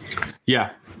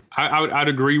 Yeah. I'd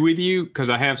agree with you because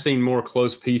I have seen more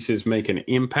close pieces make an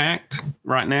impact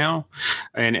right now,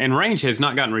 and range has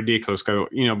not gotten ridiculous. Because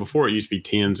before it used to be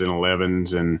 10s and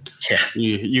 11s, and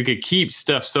you could keep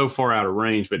stuff so far out of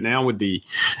range. But now with the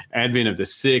advent of the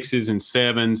 6s and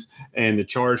 7s and the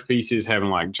charge pieces having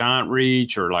like giant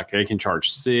reach or like they can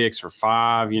charge 6 or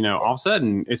 5, all of a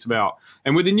sudden it's about.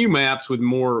 And with the new maps, with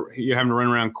more you're having to run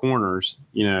around corners,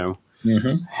 it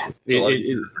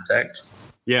protect.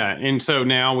 Yeah, and so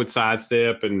now with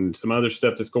sidestep and some other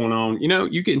stuff that's going on,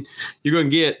 you're going to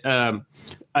get an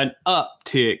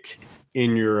uptick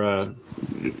in your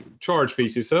charge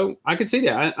pieces. So I can see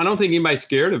that. I don't think anybody's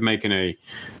scared of making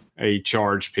a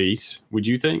charge piece. Would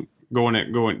you think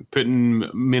putting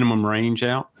minimum range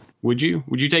out? Would you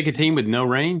take a team with no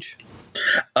range?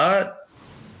 That's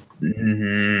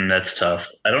tough.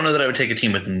 I don't know that I would take a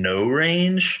team with no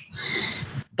range.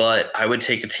 But I would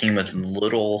take a team with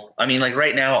little. I mean, like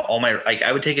right now,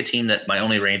 I would take a team that my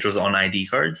only range was on ID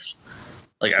cards.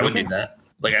 Like I would do that.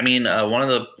 Like I mean, one of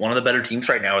the better teams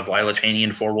right now is Lila Cheney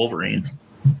and 4 Wolverines.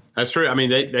 That's true. I mean,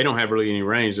 they don't have really any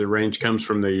range. The range comes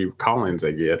from the call-ins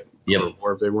they get. Yep.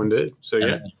 Or if they wouldn't do. So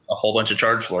yeah, a whole bunch of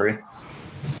charge flurry.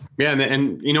 Yeah,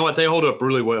 and you know what? They hold up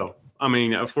really well. I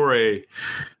mean,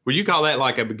 would you call that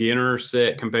like a beginner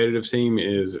set competitive team?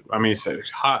 It's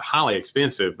highly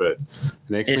expensive, but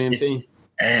an X-Men team?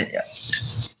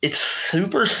 It's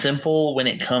super simple when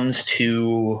it comes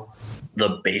to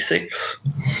the basics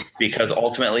because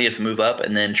ultimately it's move up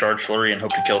and then charge flurry and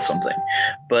hope to kill something.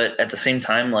 But at the same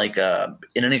time, like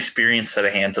in an experienced set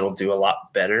of hands, it'll do a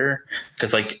lot better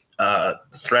because like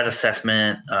threat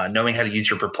assessment, knowing how to use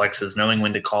your perplexes, knowing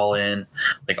when to call in,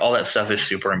 like all that stuff is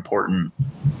super important.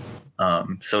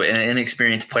 So an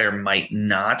inexperienced player might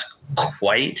not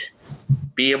quite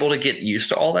be able to get used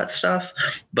to all that stuff,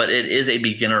 but it is a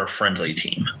beginner-friendly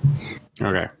team.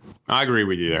 Okay. I agree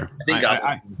with you there. I think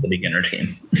I'm the beginner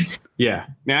team. Yeah.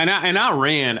 Now, and I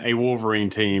ran a Wolverine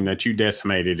team that you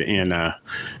decimated in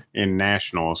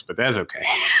nationals, but that's okay.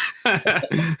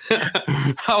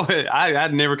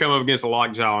 I'd never come up against a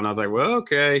lockjaw, and I was like, well,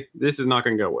 okay, this is not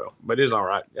going to go well, but it's all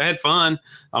right. I had fun.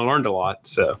 I learned a lot.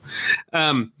 So,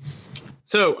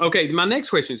 okay, my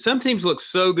next question. Some teams look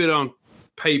so good on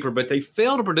paper, but they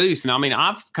fail to produce. And I mean,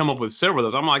 I've come up with several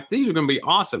of those. I'm like, these are going to be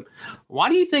awesome. Why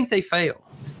do you think they fail?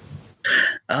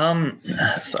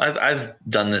 So I've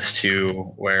done this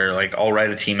too, where like I'll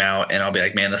write a team out and I'll be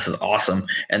like, man, this is awesome.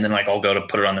 And then like I'll go to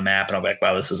put it on the map and I'll be like,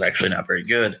 wow, this is actually not very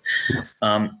good.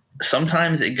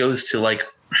 Sometimes it goes to like,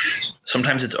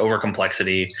 sometimes it's over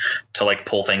complexity to like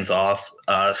pull things off.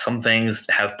 Some things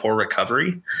have poor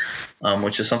recovery,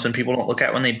 which is something people don't look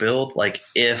at when they build. Like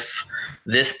if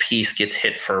this piece gets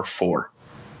hit for 4,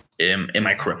 am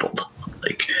I crippled?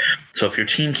 Like, so if your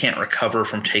team can't recover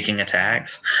from taking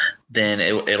attacks, then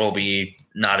it'll be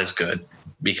not as good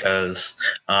because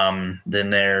then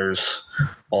there's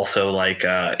also like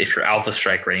if your alpha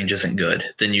strike range isn't good,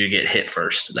 then you get hit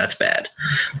first. That's bad.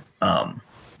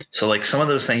 So like some of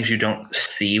those things you don't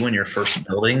see when you're first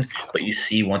building, but you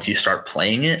see once you start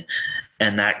playing it,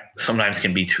 and that sometimes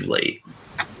can be too late.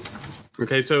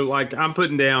 Okay, so like I'm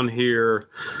putting down here,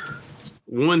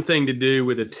 one thing to do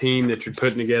with a team that you're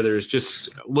putting together is just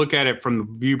look at it from the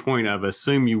viewpoint of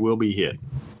assume you will be hit.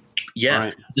 Yeah,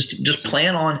 right. Just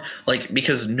plan on like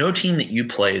because no team that you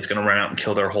play is going to run out and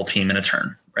kill their whole team in a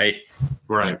turn, right?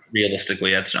 Right. Like,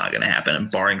 realistically, that's not going to happen,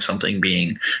 and barring something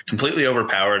being completely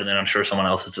overpowered, and then I'm sure someone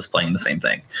else is just playing the same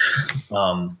thing.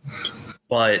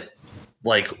 But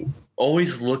like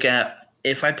always look at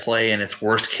if I play in its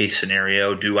worst case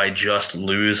scenario, do I just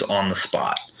lose on the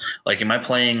spot? Like, am I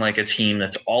playing like a team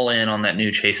that's all in on that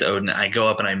new Chase Odin? I go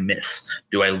up and I miss.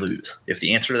 Do I lose? If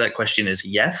the answer to that question is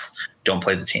yes, don't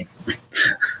play the team.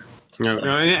 No,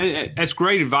 that's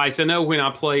great advice. I know when I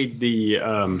played the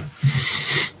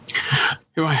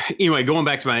anyway, going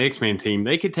back to my X-Men team,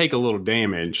 they could take a little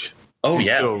damage Oh, and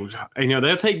yeah. still,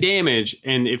 they'll take damage,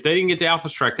 and if they didn't get the alpha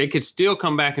strike, they could still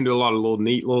come back and do a lot of little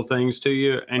neat little things to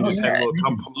you, and just have a little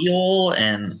couple. Heal,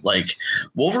 and like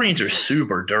Wolverines are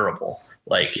super durable.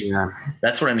 Like,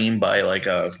 that's what I mean by like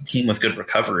a team with good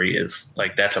recovery is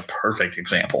like that's a perfect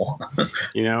example.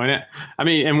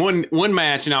 And one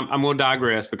match, and I'm going to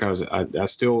digress because I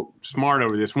still smart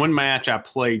over this. One match I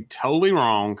played totally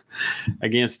wrong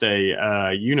against a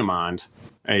Unimind,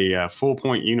 a full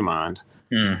point Unimind.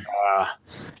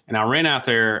 And I ran out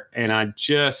there, and I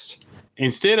tried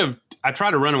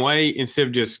to run away instead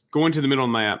of just going to the middle of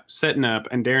the map, setting up,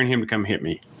 and daring him to come hit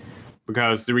me,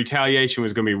 because the retaliation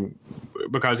was going to be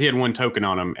because he had one token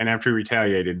on him, and after he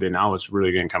retaliated, then I was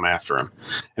really going to come after him.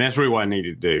 And that's really what I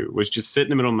needed to do, was just sit in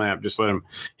the middle of the map, just let him.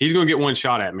 He's going to get one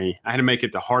shot at me. I had to make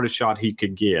it the hardest shot he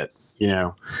could get,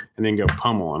 and then go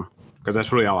pummel him, because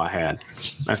that's really all I had.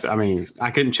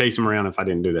 I couldn't chase him around if I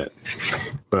didn't do that.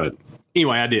 But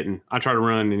anyway, I didn't. I tried to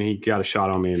run, and he got a shot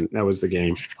on me, and that was the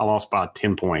game. I lost by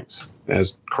 10 points. That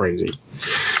was crazy.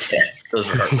 Yeah, those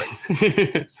are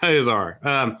hard. That is hard.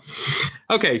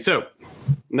 Okay, so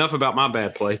enough about my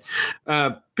bad play.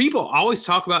 People always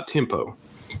talk about tempo.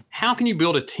 How can you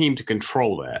build a team to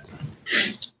control that?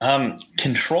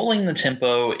 Controlling the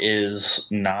tempo is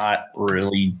not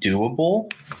really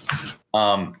doable.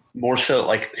 More so,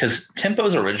 because tempo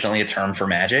is originally a term for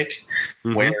Magic,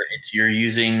 where you're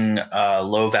using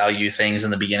low value things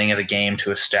in the beginning of the game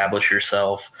to establish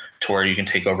yourself to where you can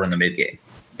take over in the mid game.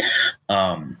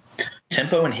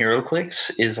 Tempo in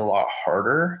HeroClix is a lot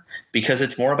harder because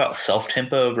it's more about self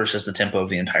tempo versus the tempo of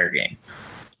the entire game.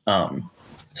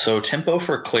 So tempo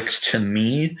for clicks to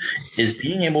me is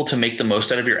being able to make the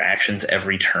most out of your actions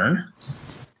every turn.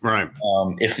 Right.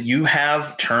 If you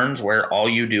have turns where all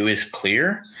you do is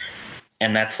clear,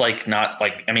 and that's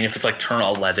if it's like turn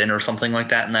 11 or something like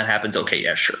that, and that happens, okay,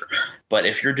 yeah, sure. But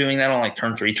if you're doing that on like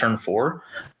turn 3, turn 4,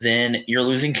 then you're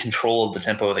losing control of the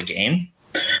tempo of the game.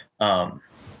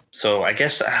 So I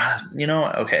guess,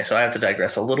 okay, so I have to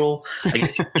digress a little. I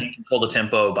guess you can control the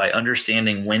tempo by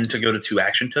understanding when to go to 2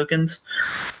 action tokens,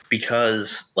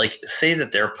 because say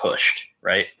that they're pushed,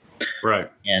 right?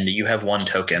 Right. And you have 1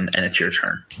 token and it's your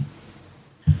turn.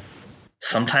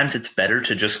 Sometimes it's better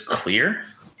to just clear,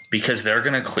 because they're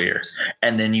going to clear,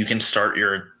 and then you can start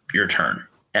your turn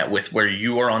with where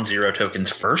you are on 0 tokens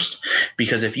first,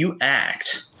 because if you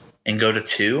act and go to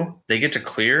 2, they get to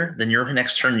clear, then your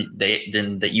next turn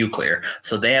that you clear.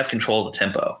 So they have control of the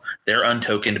tempo. They're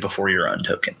untokened before you're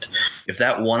untokened. If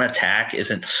that one attack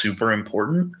isn't super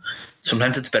important,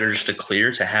 sometimes it's better just to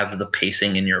clear to have the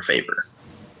pacing in your favor.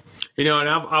 And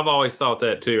I've always thought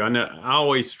that too. I know I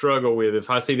always struggle with, if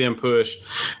I see them push,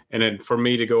 and then for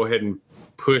me to go ahead and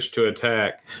push to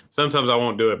attack, sometimes I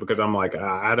won't do it because I'm like,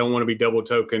 I don't want to be double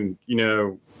tokened,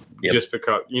 Yep. Just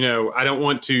because, I don't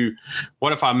want to.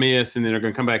 What if I miss and then they're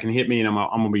going to come back and hit me, and I'm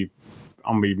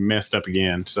gonna be messed up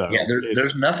again. So yeah,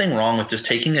 there's nothing wrong with just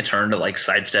taking a turn to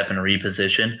sidestep and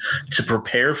reposition to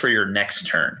prepare for your next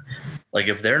turn.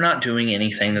 If they're not doing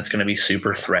anything that's going to be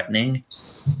super threatening,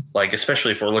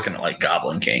 especially if we're looking at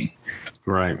Goblin King,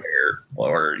 right,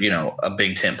 or a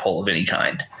big tent pole of any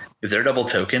kind. If they're double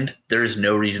tokened, there's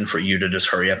no reason for you to just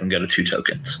hurry up and go to 2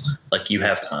 tokens. You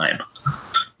have time.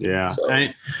 Yeah, so.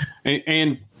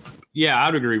 and yeah,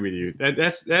 I'd agree with you.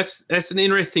 That's an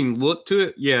interesting look to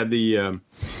it. Yeah,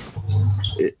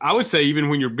 I would say even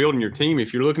when you're building your team,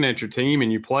 if you're looking at your team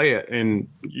and you play it, and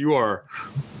you are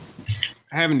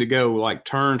having to go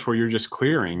turns where you're just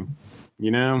clearing,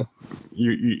 you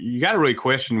got to really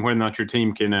question whether or not your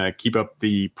team can keep up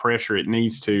the pressure it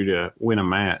needs to win a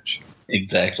match.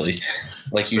 Exactly.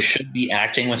 You should be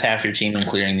acting with half your team and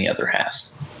clearing the other half.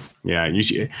 Yeah, you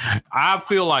should. I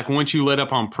feel like once you let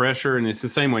up on pressure, and it's the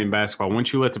same way in basketball,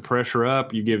 once you let the pressure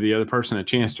up, you give the other person a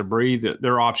chance to breathe,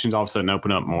 their options all of a sudden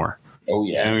open up more. Oh,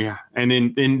 yeah. And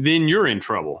then you're in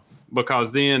trouble,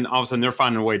 because then all of a sudden they're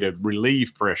finding a way to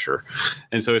relieve pressure.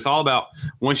 And so it's all about,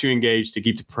 once you engage, to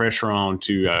keep the pressure on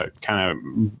to kind of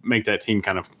make that team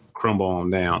kind of crumble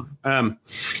on down. I'm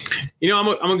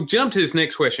going to jump to this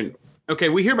next question. Okay,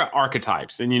 we hear about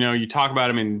archetypes, and you talk about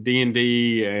them in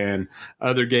D&D and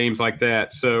other games like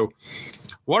that. So,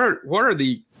 what are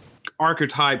the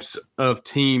archetypes of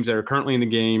teams that are currently in the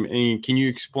game? And can you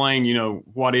explain,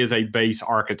 what is a base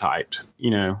archetype?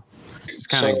 It's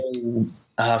kind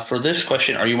of. For this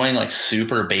question, are you wanting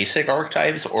super basic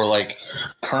archetypes or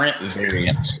current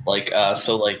variants?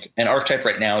 An archetype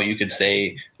right now you could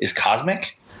say is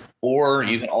cosmic, or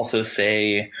you can also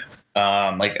say.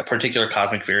 A particular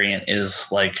cosmic variant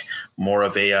is more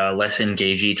of a less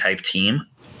engagey type team.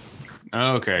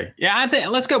 Okay. Yeah, I think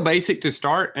let's go basic to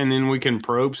start, and then we can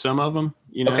probe some of them.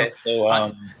 You know, Okay,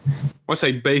 so what's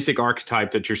a basic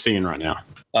archetype that you're seeing right now?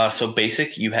 so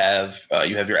basic, you have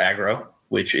your aggro,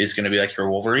 which is going to be like your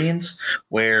Wolverines,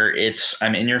 where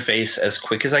I'm in your face as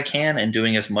quick as I can and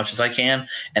doing as much as I can,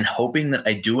 and hoping that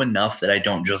I do enough that I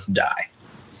don't just die.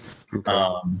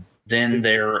 Okay. Then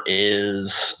there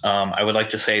is, I would like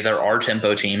to say there are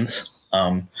tempo teams,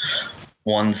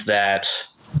 ones that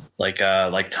like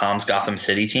Tom's Gotham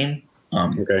City team.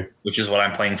 Okay. Which is what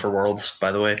I'm playing for Worlds,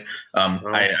 by the way.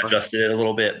 I adjusted it a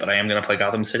little bit, but I am going to play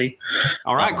Gotham City.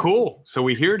 All right, cool. So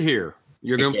we hear it here.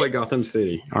 You're going to play Gotham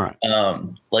City. All right.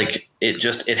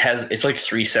 It's like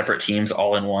 3 separate teams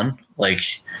all in one. Like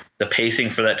the pacing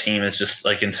for that team is just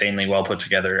like insanely well put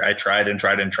together. I tried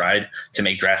to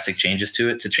make drastic changes to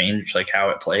it to change like how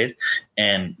it played,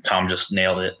 and Tom just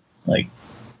nailed it. Like,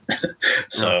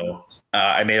 so.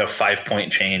 I made a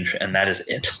 5-point change, and that is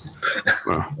it.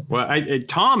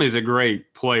 Tom is a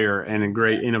great player and a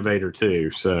great innovator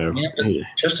too. So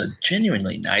just a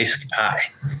genuinely nice guy.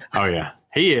 Oh yeah,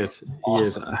 he is.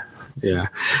 Awesome. He is. Yeah.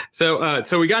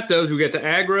 So we got those. We got the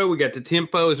aggro. We got the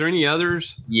tempo. Is there any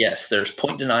others? Yes, there's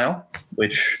point denial,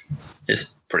 which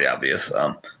is pretty obvious.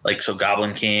 So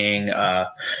Goblin King,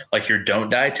 like your don't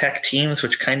die tech teams,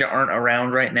 which kind of aren't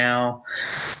around right now.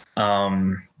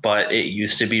 But it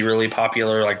used to be really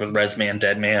popular, like with Resman,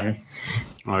 Deadman.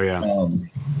 Oh yeah.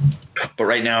 But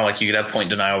right now, like you could have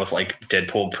point denial with like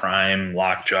Deadpool Prime,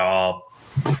 Lockjaw,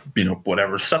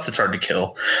 whatever stuff that's hard to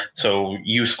kill. So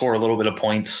you score a little bit of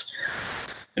points,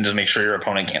 and just make sure your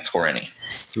opponent can't score any.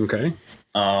 Okay.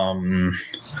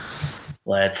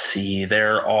 Let's see.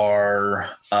 There are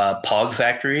Pog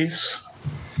factories.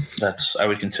 I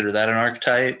would consider that an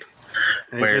archetype,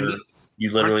 where you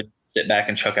literally sit back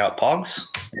and chuck out Pogs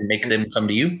and make them come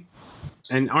to you.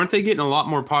 And aren't they getting a lot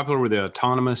more popular with the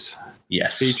autonomous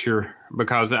feature?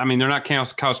 Because, they're not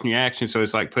costing you action, so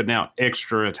it's like putting out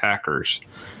extra attackers.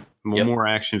 More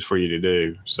actions for you to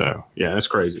do. So, yeah, that's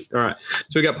crazy. All right.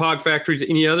 So we got Pog factories.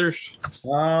 Any others?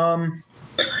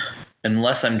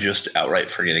 Unless I'm just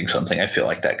outright forgetting something, I feel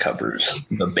like that covers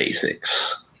the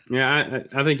basics. Yeah,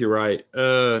 I think you're right.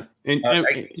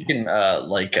 You can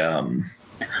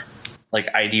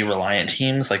like ID reliant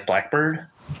teams like Blackbird.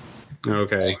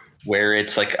 Okay. Where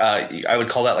it's like I would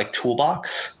call that like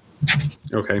toolbox.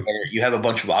 Okay. Where you have a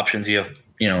bunch of options. You have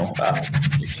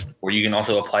where you can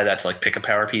also apply that to like pick a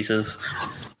power pieces.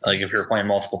 Like if you're playing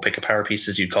multiple pick a power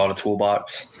pieces, you'd call it a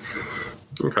toolbox.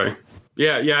 Okay.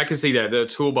 Yeah, I can see that. The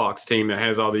toolbox team that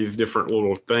has all these different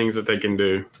little things that they can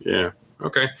do. Yeah.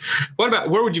 Okay.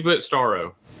 Where would you put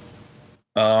Starro?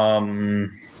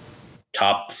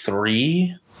 Top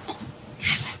 3.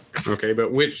 Okay,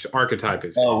 but which archetype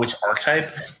is it? Oh, which archetype?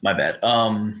 My bad.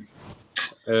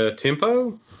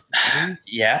 Tempo?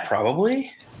 Yeah,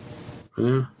 probably.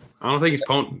 Yeah. I don't think it's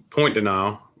point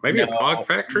denial. Maybe a Pog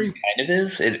factory? It kind of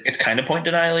is. It's kind of point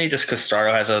denial just because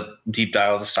Starro has a deep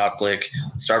dial with a stop click.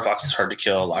 Star Fox is hard to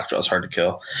kill. Lockjaw is hard to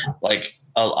kill. Like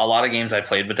a lot of games I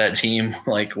played with that team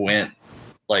like went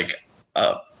like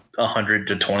 100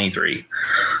 to 23.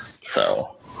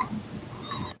 So.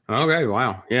 Okay,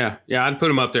 wow. Yeah, I'd put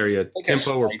them up there. Yeah, like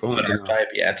tempo or point denial.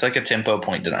 Yeah, it's like a tempo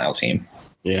point denial team.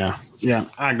 Yeah,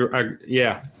 I agree.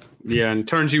 Yeah, and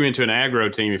turns you into an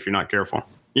aggro team if you're not careful.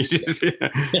 You just, I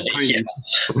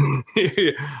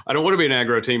don't want to be an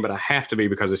aggro team, but I have to be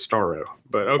because it's Starro.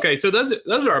 But okay, so those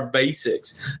are our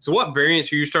basics. So what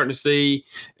variants are you starting to see,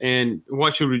 and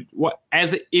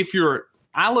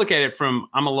I look at it from,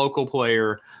 I'm a local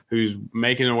player who's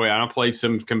making their way. I don't play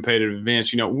some competitive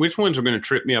events. Which ones are going to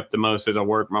trip me up the most as I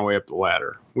work my way up the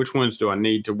ladder? Which ones do I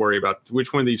need to worry about?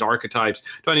 Which one of these archetypes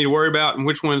do I need to worry about? And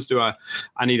which ones do I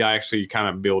need to actually kind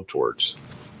of build towards?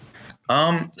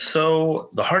 So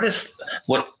the hardest,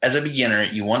 as a beginner,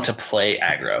 you want to play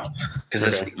aggro because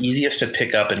it's the easiest to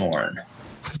pick up and learn.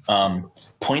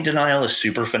 Point denial is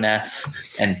super finesse,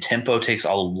 and tempo takes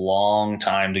a long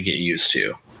time to get used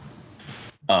to.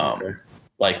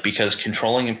 Because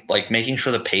controlling, making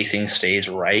sure the pacing stays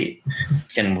right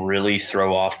can really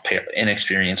throw off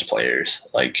inexperienced players.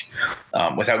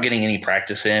 Without getting any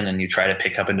practice in, and you try to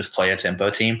pick up and just play a tempo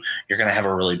team, you're going to have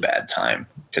a really bad time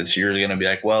because you're going to be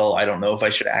like, well, I don't know if I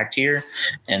should act here.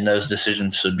 And those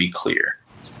decisions should be clear.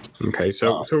 Okay.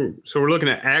 So we're looking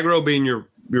at aggro being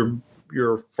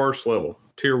your first level,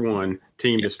 tier 1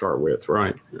 team to start with,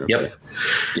 right? Okay.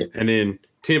 Yep. And then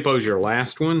tempo's your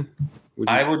last one?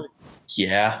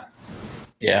 Yeah.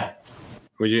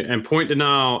 Would you? And point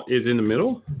denial is in the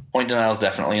middle? Point denial is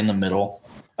definitely in the middle.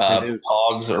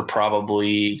 Pogs are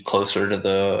probably closer to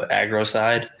the aggro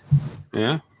side.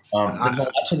 Yeah. There's a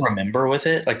lot to remember with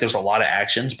it. There's a lot of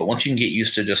actions, but once you can get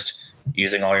used to just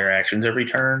using all your actions every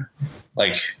turn,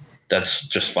 like that's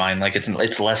just fine. Like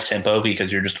it's less tempo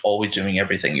because you're just always doing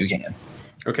everything you can.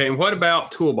 Okay, and what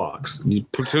about toolbox?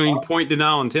 Between point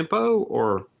denial and tempo,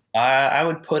 or I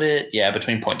would put it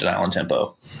between point denial and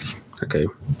tempo. okay.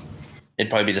 It'd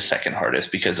probably be the second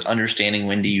hardest because understanding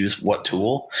when to use what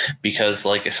tool, because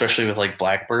like especially with like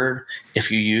Blackbird, if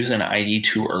you use an ID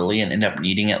too early and end up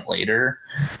needing it later,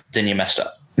 then you messed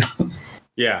up.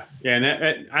 Yeah, and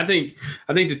that I think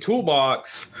the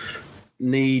toolbox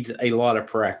needs a lot of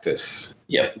practice.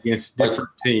 Yep. Against different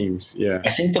teams. Yeah. I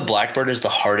think the Blackbird is the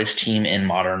hardest team in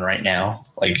Modern right now,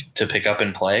 like to pick up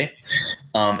and play.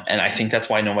 And I think that's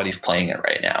why nobody's playing it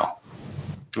right now.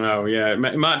 Oh yeah,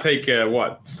 it might take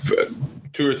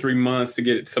 2 or 3 months to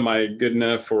get somebody good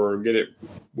enough or get it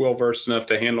well versed enough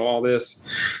to handle all this.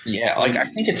 Yeah, like I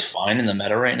think it's fine in the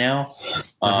meta right now.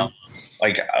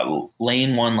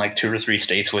 Lane won like 2 or 3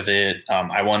 states with it.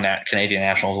 I won that Canadian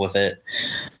Nationals with it.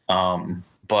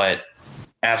 But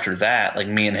after that, like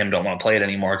me and him don't want to play it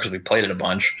anymore because we played it a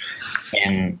bunch.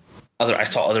 And I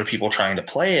saw other people trying to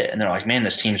play it, and they're like, "Man,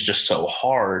 this team's just so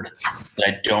hard that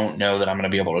I don't know that I'm going to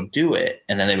be able to do it."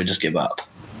 And then they would just give up.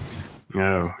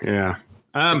 Oh yeah.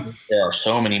 There are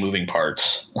so many moving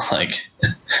parts. Like,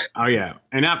 oh yeah,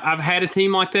 and I've had a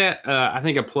team like that. I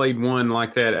think I played one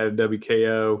like that at a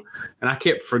WKO, and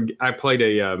I played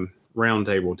a round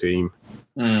table team,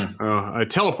 a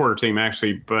teleporter team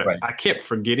actually, but right. I kept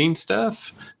forgetting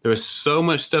stuff. There was so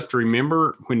much stuff to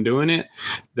remember when doing it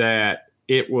that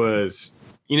it was,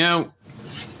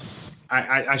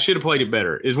 I should have played it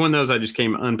better. It's one of those I just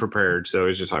came unprepared, so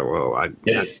it's just like, whoa.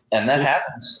 And that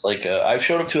happens. Like I've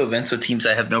showed up to events with teams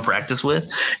I have no practice with,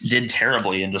 did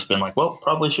terribly, and just been like, well,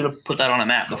 probably should have put that on a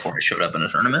map before I showed up in a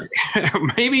tournament.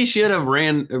 Maybe should have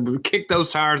kicked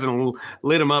those tires and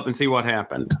lit them up and see what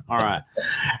happened. All right.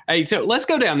 Hey, so let's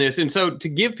go down this. And so to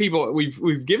give people,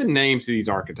 we've given names to these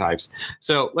archetypes.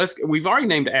 So we've already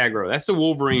named aggro. That's the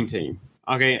Wolverine team.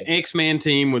 Okay, an X-Man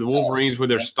team with Wolverines with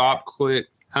their stop click.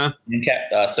 Huh?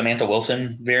 Samantha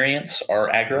Wilson variants are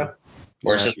aggro,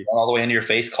 where it's just run all the way into your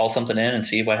face, call something in, and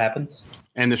see what happens.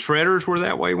 And the Shredders were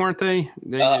that way, weren't they?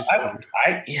 Shredders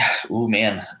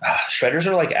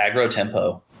are like aggro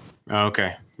tempo.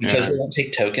 Okay. Because they don't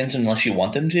take tokens unless you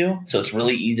want them to, so it's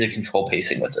really easy to control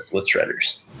pacing with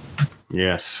Shredders.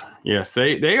 Yes,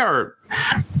 they are.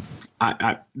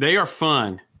 They are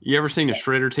fun. You ever seen a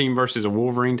Shredder team versus a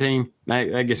Wolverine team?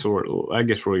 That gets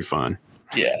really fun.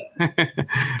 Yeah.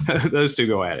 Those two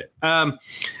go at it.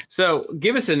 So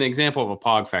give us an example of a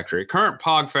Pog factory, a current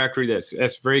Pog factory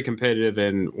that's very competitive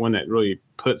and one that really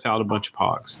puts out a bunch of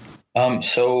Pogs.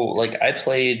 So like I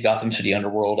played Gotham City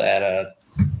Underworld and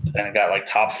I got like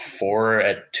top 4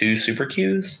 at 2 super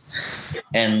queues,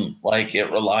 and like it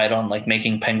relied on like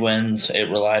making penguins. It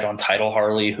relied on Tidal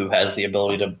Harley, who has the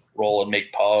ability to roll and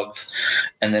make Pogs,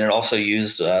 and then it also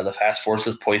used the Fast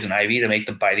Forces Poison Ivy to make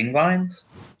the biting vines.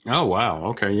 Oh wow!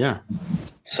 Okay, yeah.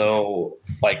 So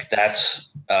like that's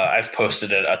I've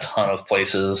posted it a ton of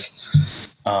places,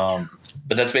 but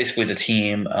that's basically the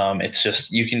team. It's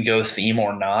just you can go theme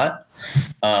or not.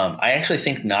 I actually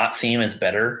think not theme is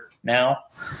better now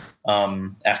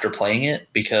after playing it,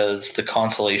 because the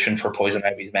consolation for Poison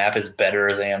Ivy's map is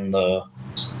better than the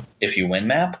if you win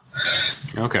map.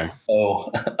 Okay.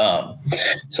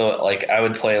 So like I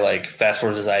would play like Fast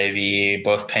Forces Ivy,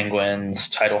 both penguins,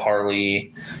 Tidal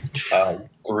Harley,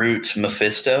 Groot,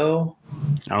 Mephisto.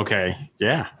 Okay.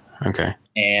 Yeah. Okay.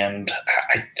 And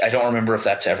I don't remember if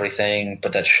that's everything,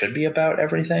 but that should be about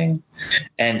everything.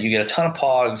 And you get a ton of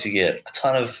Pogs, you get a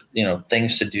ton of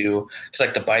things to do, because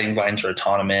like the biting vines are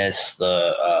autonomous,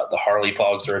 the Harley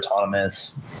Pogs are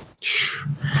autonomous.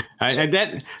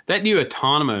 That new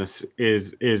autonomous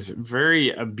is very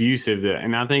abusive,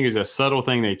 and I think it's a subtle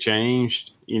thing they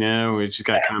changed. It just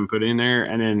got kind of put in there,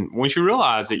 and then once you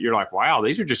realize it, you're like, wow,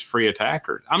 these are just free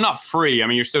attackers. I'm not free. I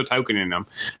mean, you're still tokening them,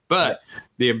 but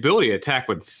the ability to attack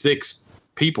with 6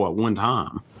 people at one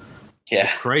time, is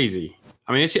crazy.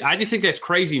 I mean, I just think that's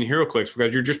crazy in HeroClix,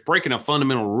 because you're just breaking a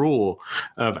fundamental rule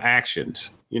of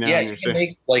actions. You can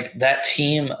make like that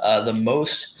team the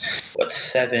most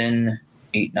 7,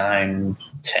 8, 9,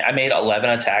 10. I made 11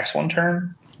 attacks one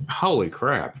turn. Holy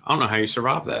crap! I don't know how you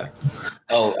survived that.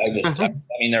 Oh, I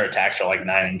mean, their attacks are like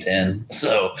 9 and 10.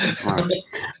 So,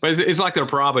 but it's like they're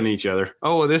probbing each other.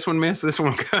 Oh, well, this one missed, this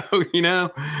one go. I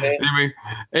mean,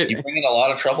 you bring in a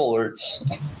lot of trouble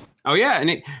alerts. Oh yeah,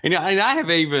 and I have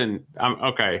even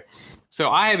okay. So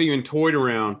I have even toyed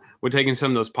around with taking some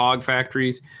of those Pog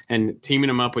factories and teaming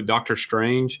them up with Doctor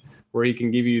Strange, where he can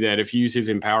give you that if you use his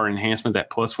Empower enhancement, that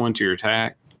 +1 to your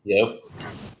attack. Yep.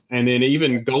 And then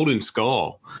even Golden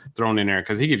Skull thrown in there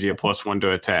because he gives you a +1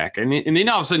 to attack. And then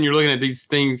all of a sudden you're looking at these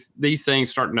things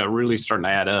starting to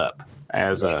add up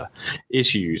as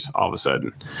issues all of a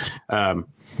sudden.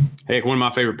 Heck, one of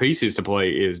my favorite pieces to play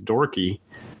is Dorky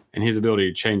and his ability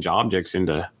to change objects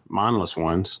into mindless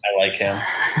ones. I like him.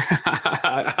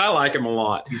 I like him a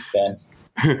lot.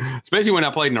 Especially when I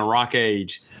played in a Rock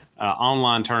Age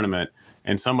online tournament.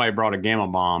 And somebody brought a gamma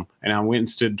bomb, and I went and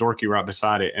stood Dorky right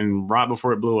beside it. And right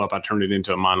before it blew up, I turned it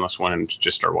into a mindless one and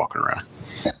just started walking around.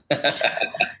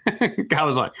 Guy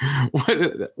was like,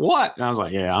 "What?" And I was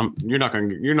like, "Yeah, you're not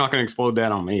gonna explode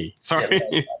that on me. Sorry."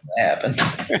 Yeah, that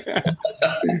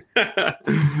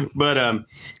happened. But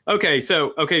okay,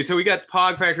 so we got the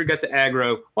Pog Factory, got the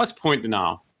aggro. What's point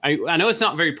denial? I know it's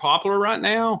not very popular right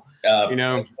now. One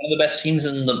of the best teams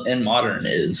in Modern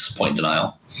is Point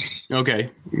Denial.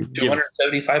 Okay,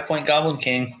 275 point Goblin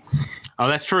King. Oh,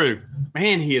 that's true.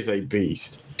 Man, he is a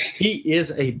beast. He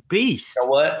is a beast. You know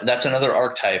what? That's another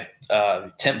archetype.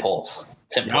 Tent poles.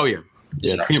 Oh yeah.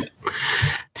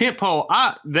 Tent pole.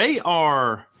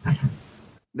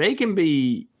 They can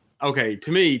be okay.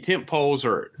 To me, tent poles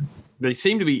they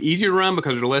seem to be easier to run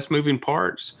because there are less moving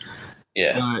parts.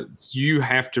 Yeah. But you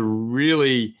have to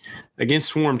really, against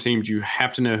swarm teams, you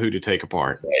have to know who to take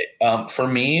apart. Right. For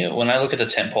me, when I look at the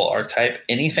tent pole archetype,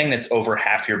 anything that's over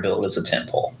half your build is a tent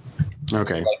pole.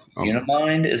 Okay.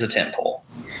 Unimind is a tent pole.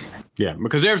 Yeah,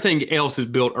 because everything else is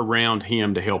built around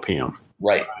him to help him.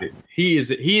 Right. He is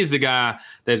the guy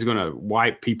that's going to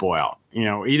wipe people out.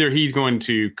 Either he's going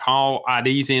to call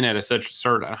IDs in at a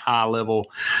certain high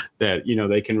level that,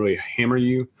 they can really hammer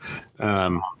you.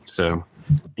 So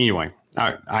anyway,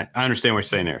 I understand what you're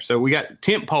saying there. So we got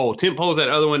tent pole. Tent pole is that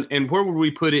other one. And where would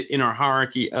we put it in our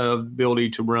hierarchy of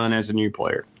ability to run as a new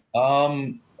player?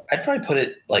 I'd probably put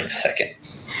it like second,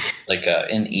 like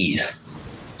in ease.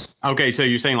 Okay, so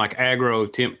you're saying like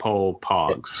aggro, tent pole,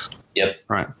 pogs. Yep.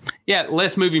 Right. Yeah,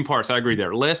 less moving parts. I agree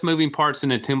there. Less moving parts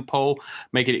in a tent pole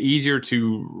make it easier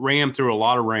to ram through a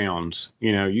lot of rounds.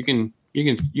 You can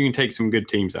take some good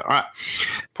teams out. All right.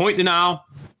 Point denial.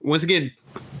 Once again,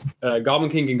 Goblin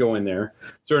King can go in there.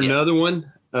 Is there another one?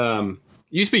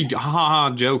 Used to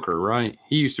be Joker, right?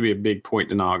 He used to be a big point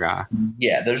denial guy.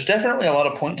 Yeah, there's definitely a lot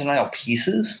of point denial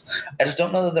pieces. I just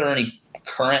don't know that there are any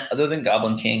current, other than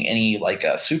Goblin King, any like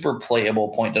super playable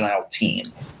point denial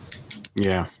teams.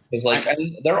 Yeah. Because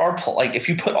there are if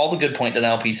you put all the good point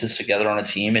denial pieces together on a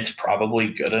team, it's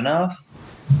probably good enough.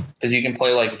 Because you can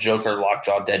play like Joker,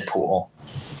 Lockjaw, Deadpool.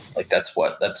 Like that's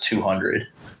 200.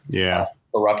 Yeah.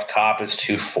 Corrupt Cop is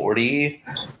 240,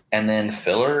 and then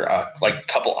filler like a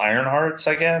couple Ironhearts,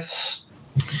 I guess.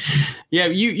 Yeah,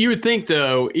 you would think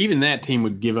though, even that team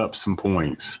would give up some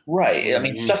points. Right. I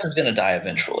mean, stuff is going to die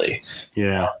eventually.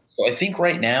 Yeah. So I think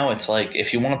right now it's like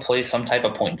if you want to play some type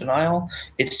of point denial,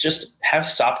 it's just have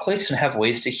stop clicks and have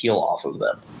ways to heal off of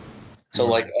them. So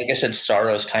like I said,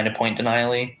 Starro's kind of point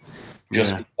denial-y,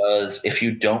 just because if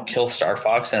you don't kill Star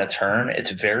Fox in a turn,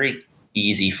 it's very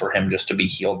easy for him just to be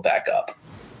healed back up.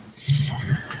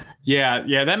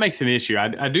 Yeah, that makes an issue.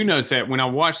 I do notice that when I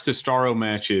watched the Starro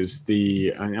matches,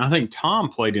 I think Tom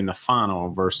played in the final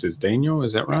versus Daniel.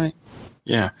 Is that right?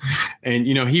 Yeah, and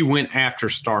he went after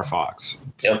Star Fox.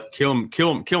 Yep. Kill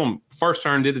him. First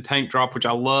turn, did the tank drop, which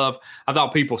I love. I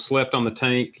thought people slept on the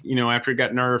tank. After it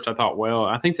got nerfed, I thought, well,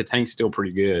 I think the tank's still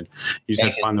pretty good. You just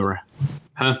have to find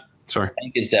the Sorry.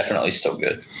 Tank is definitely still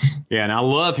good. Yeah, and I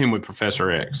love him with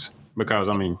Professor X because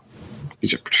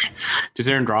he's just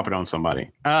there and drop it on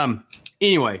somebody.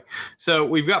 Anyway, so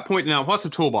we've got point now. What's the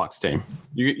toolbox team?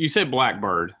 You said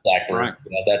Blackbird. Blackbird. Right?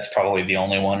 That's probably the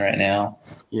only one right now.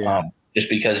 Yeah. Just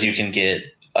because you can get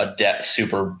a depth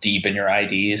super deep in your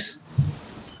IDs.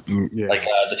 Yeah. Like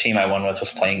the team I won with was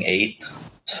playing 8.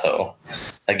 So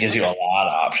that gives you a lot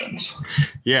of options.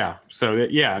 Yeah. So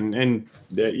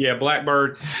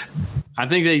Blackbird. I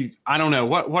think I don't know.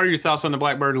 What are your thoughts on the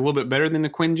Blackbird? A little bit better than the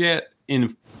Quinjet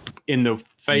in the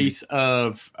face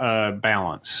of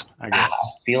balance, I guess. I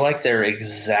feel like they're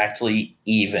exactly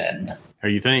even. Or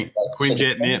you think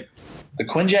Quinjet and it? The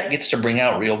Quinjet gets to bring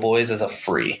out Real Boys as a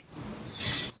free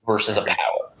versus a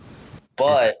power.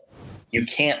 But you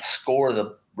can't score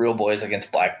the Real Boys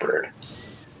against Blackbird.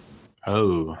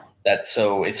 Oh.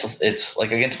 It's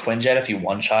like against Quinjet, if you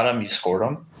one-shot them, you scored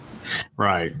them.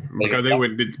 Right. Because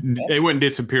they wouldn't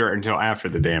disappear until after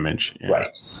the damage. Yeah.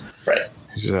 Right.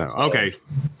 So, okay.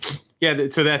 Yeah,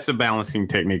 so that's the balancing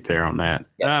technique there on that.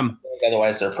 Yeah.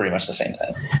 Otherwise, they're pretty much the same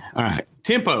thing. All right.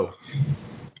 Tempo.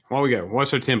 What we got?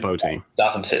 What's our tempo team?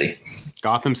 Gotham City.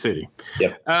 Gotham City.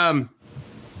 Yep.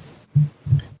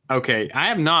 Okay, I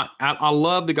have not. I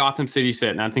love the Gotham City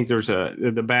set, and I think there's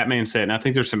the Batman set, and I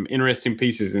think there's some interesting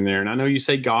pieces in there. And I know you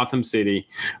say Gotham City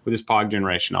with this Pog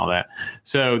generation, all that.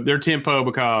 So they're tempo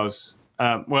because,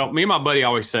 well, me and my buddy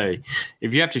always say,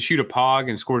 if you have to shoot a Pog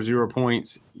and score 0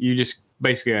 points, you just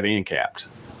basically got end capped.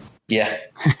 Yeah.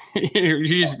 you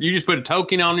just put a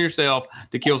token on yourself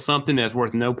to kill something that's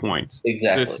worth no points.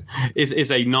 Exactly.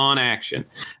 It's a non-action.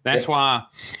 That's why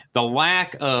the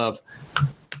lack of,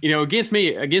 against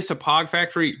a Pog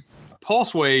factory,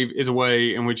 Pulse Wave is a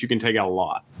way in which you can take out a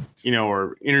lot,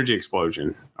 or Energy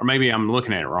Explosion, or maybe I'm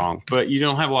looking at it wrong, but you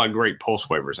don't have a lot of great Pulse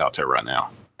Wavers out there right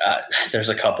now. There's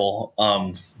a couple,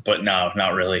 but no,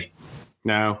 not really.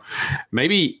 No,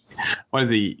 maybe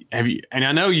and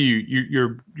I know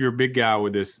you're a big guy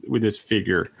with this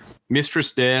figure,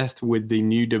 Mistress Death with the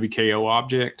new WKO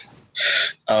object.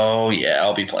 Oh yeah,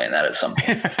 I'll be playing that at some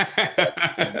point.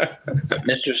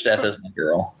 Mistress Death is my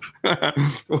girl.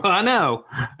 Well, I know,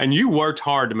 and you worked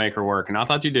hard to make her work, and I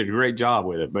thought you did a great job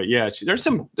with it. But yeah, there's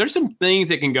some things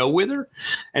that can go with her,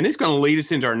 and it's going to lead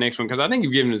us into our next one because I think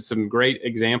you've given us some great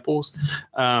examples.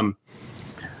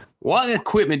 What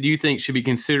equipment do you think should be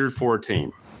considered for a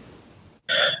team?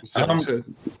 So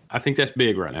I think that's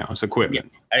big right now. It's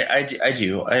equipment. Yeah, I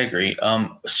do. I agree.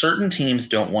 Certain teams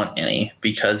don't want any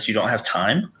because you don't have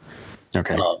time.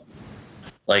 Okay.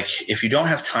 Like if you don't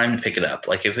have time to pick it up,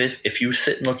 like if you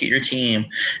sit and look at your team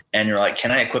and you're like,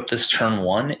 can I equip this turn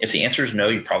 1? If the answer is no,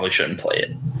 you probably shouldn't play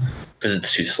it because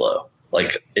it's too slow.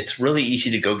 Like it's really easy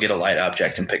to go get a light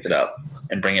object and pick it up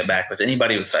and bring it back with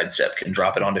anybody with sidestep can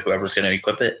drop it onto whoever's going to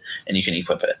equip it and you can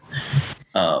equip it.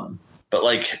 But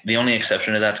like the only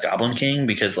exception to that's Goblin King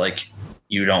because like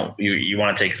you want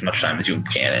to take as much time as you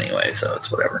can anyway, so it's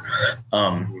whatever.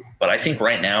 But I think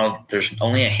right now there's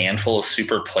only a handful of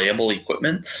super playable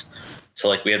equipments. So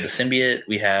like we have the Symbiote,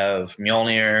 we have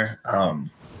Mjolnir,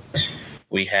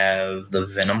 we have the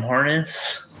Venom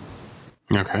Harness.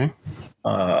 Okay.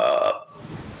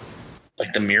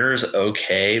 Like the Mirror's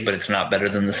okay, but it's not better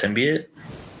than the Symbiote.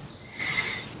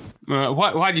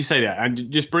 Why do you say that?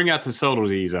 Just bring out the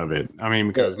subtleties of it. I mean,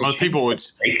 because most people would.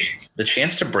 The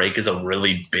chance to break is a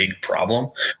really big problem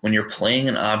when you're playing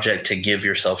an object to give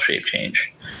yourself shape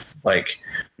change. Like,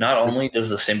 not only does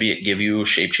the Symbiote give you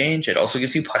shape change, it also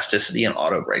gives you plasticity and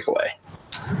auto breakaway.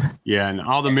 Yeah, and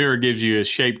all the Mirror gives you is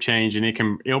shape change, and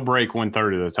it'll break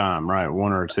 1/3 of the time, right?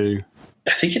 1 or 2.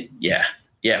 I think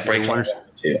break 1 or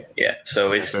 2. Yeah,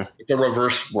 so it's a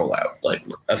reverse rollout, like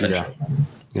essentially.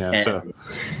 Yeah. And so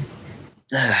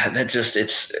that just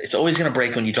it's always going to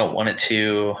break when you don't want it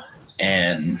to,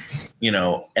 and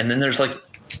and then there's like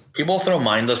people throw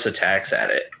mindless attacks at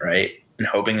it, right? And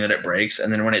hoping that it breaks,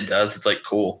 and then when it does, it's like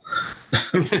cool.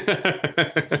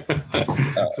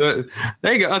 So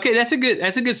there you go. Okay, that's a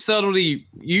good subtlety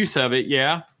use of it.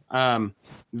 Yeah,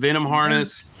 Venom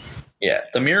Harness. Yeah,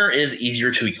 the Mirror is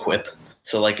easier to equip.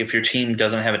 So like if your team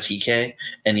doesn't have a TK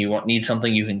and you need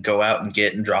something you can go out and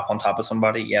get and drop on top of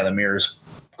somebody, yeah, the Mirror's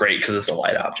great because it's a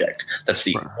light object. That's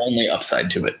the only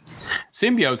upside to it.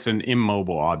 Symbiote's an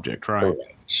immobile object, right?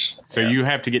 Correct. So you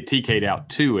have to get TK'd out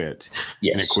to it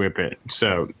and equip it.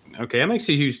 So, okay, that makes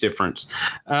a huge difference.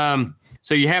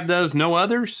 So you have those, no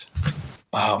others?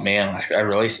 Oh, man. I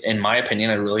really, in my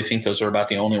opinion, I really think those are about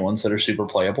the only ones that are super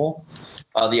playable.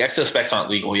 The Exo Specs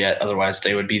aren't legal yet. Otherwise,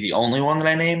 they would be the only one that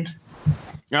I named.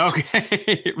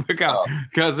 Okay,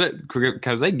 because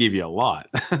they give you a lot.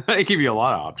 They give you a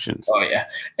lot of options. Oh yeah,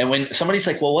 and when somebody's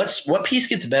like, "Well, what piece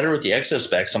gets better with the Exo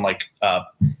Specs?" I'm like,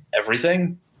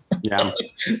 everything. Yeah,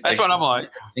 that's what I'm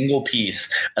like. Single piece,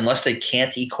 unless they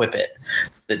can't equip it,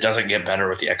 that doesn't get better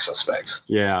with the Exo Specs.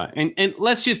 Yeah, and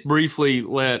let's just briefly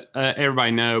let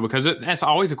everybody know because that's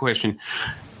always a question.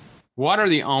 What are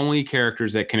the only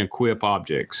characters that can equip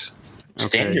objects? Okay.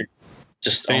 Standard,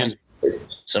 just standard.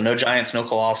 So no giants, no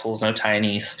colossals, no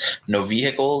tinies, no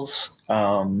vehicles,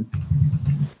 and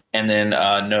then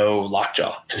no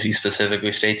Lockjaw because he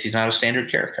specifically states he's not a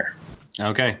standard character.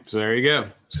 Okay, so there you go.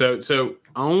 So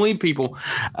only people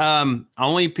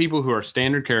who are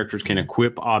standard characters can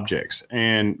equip objects,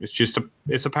 and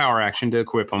it's a power action to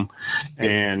equip them,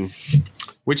 and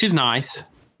which is nice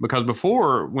because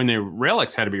before when the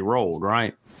relics had to be rolled,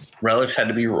 right? Relics had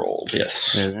to be rolled,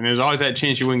 yes. Yeah, and there's always that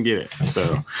chance you wouldn't get it.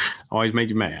 So always made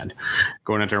you mad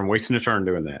going out there and wasting a turn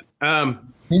doing that.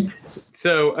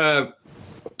 So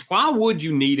why would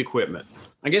you need equipment?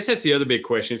 I guess that's the other big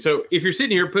question. So if you're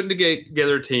sitting here putting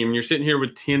together a team and you're sitting here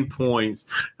with 10 points,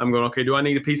 I'm going, okay, do I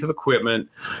need a piece of equipment?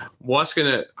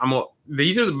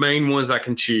 These are the main ones I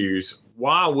can choose.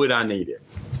 Why would I need it?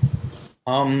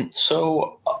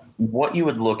 So what you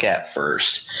would look at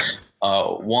first,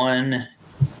 one,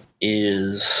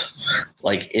 is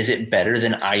like, is it better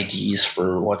than IDs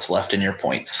for what's left in your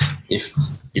points? If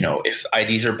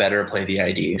IDs are better, play the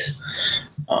IDs.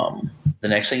 The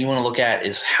next thing you want to look at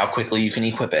is how quickly you can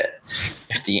equip it.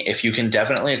 If you can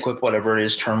definitely equip whatever it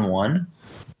is turn one,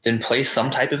 then play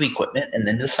some type of equipment and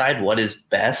then decide what is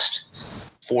best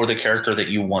for the character that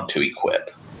you want to equip.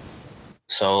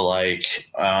 So like,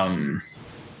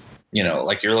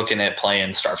 like you're looking at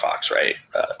playing Star Fox, right?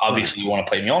 Obviously you want to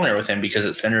play Mjolnir with him because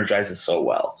it synergizes so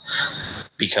well.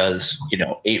 Because,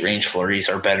 8 range flurries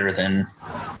are better than...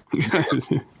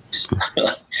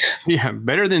 Yeah,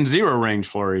 better than 0 range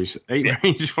flurries. 8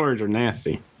 range flurries are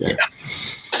nasty. Yeah.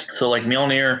 So like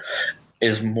Mjolnir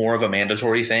is more of a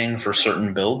mandatory thing for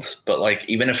certain builds, but like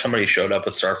even if somebody showed up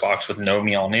with Star Fox with no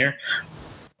Mjolnir,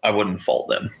 I wouldn't fault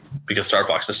them because Star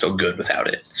Fox is so good without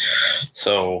it.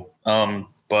 So,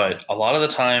 but a lot of the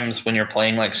times when you're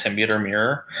playing like Symbiote or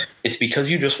Mirror, it's because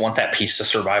you just want that piece to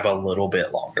survive a little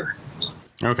bit longer.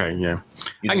 Okay, yeah.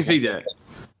 I can see that.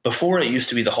 Before it used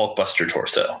to be the Hulkbuster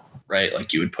torso, right?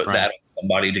 Like you would put that on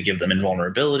somebody to give them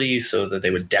invulnerability so that they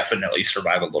would definitely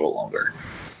survive a little longer.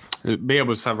 Be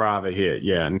able to survive a hit,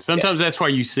 yeah. And sometimes that's why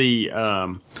you see, at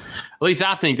least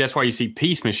I think that's why you see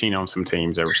Peace Machine on some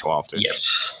teams every so often.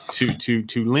 Yes.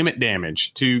 To limit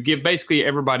damage, to give basically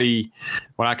everybody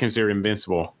what I consider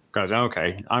invincible. Because,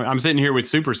 okay, I'm sitting here with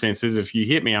super senses. If you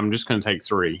hit me, I'm just going to take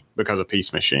 3 because of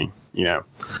Peace Machine.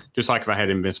 Just like if I had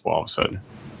invincible all of a sudden.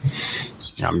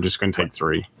 I'm just going to take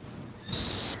 3.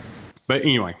 But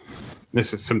anyway,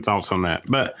 this is some thoughts on that.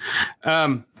 But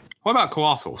what about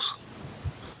Colossals?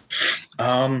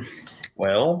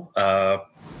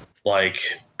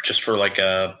 Like just for like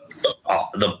the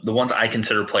ones I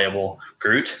consider playable: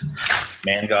 Groot,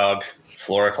 Mangog,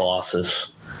 Flora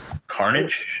Colossus,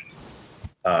 Carnage,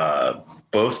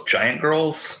 both Giant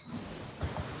Girls.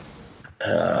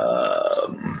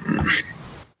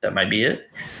 That might be it.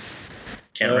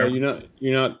 Can't remember.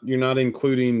 You're not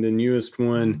including the newest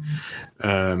one,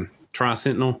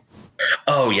 Tri-Sentinel.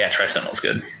 Oh yeah, Tri-Sentinel's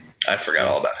good. I forgot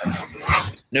all about him.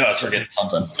 No, I was forgetting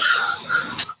something.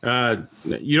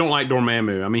 You don't like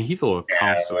Dormammu. I mean, he's a little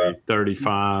costly.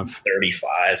 35.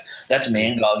 35. That's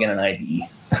Mangog and an ID.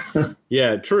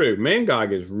 Yeah, true.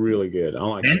 Mangog is really good. I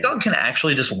like Mangog can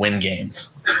actually just win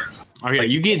games. Oh yeah,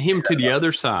 you get him to the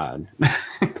other side.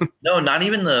 No, not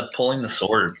even the pulling the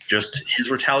sword. Just his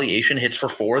retaliation hits for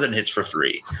 4, then hits for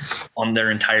 3 on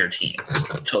their entire team.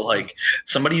 So like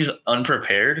somebody who's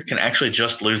unprepared can actually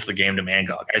just lose the game to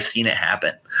Mangog. I've seen it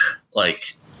happen.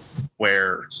 Like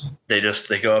where they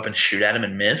go up and shoot at him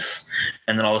and miss,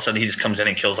 and then all of a sudden he just comes in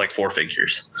and kills like 4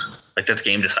 figures. Like that's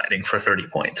game deciding for 30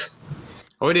 points.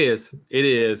 Oh, it is. It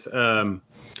is.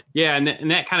 Yeah,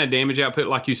 and that kind of damage output,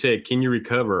 like you said, can you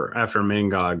recover after a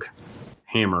Mangog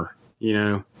hammer?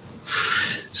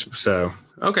 So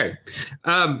okay.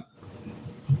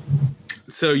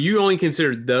 So you only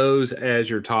consider those as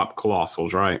your top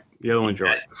Colossals, right? The other ones,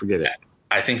 right? Forget it.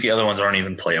 I think the other ones aren't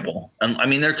even playable. And I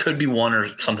mean, there could be one or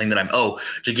something that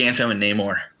Giganto and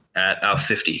Namor at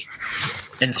 50.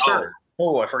 And Surtur.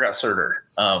 Oh, I forgot Surtur.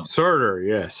 Surtur,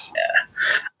 yes.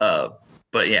 Yeah.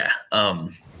 But yeah.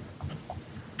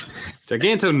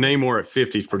 Giganto Namor at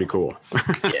 50 is pretty cool.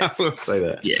 Yeah. I will say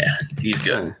that. Yeah, he's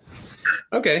good.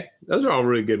 Okay, those are all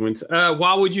really good ones.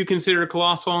 Why would you consider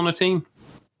Colossal on a team?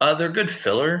 They're good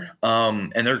filler,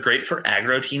 and they're great for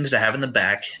aggro teams to have in the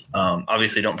back.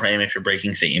 Obviously, don't play them if you're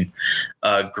breaking theme.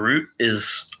 Groot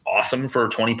is awesome for a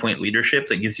 20-point leadership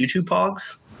that gives you 2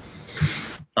 pogs.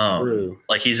 True.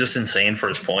 Like he's just insane for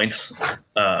his points.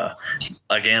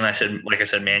 Again, I said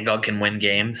Mangog can win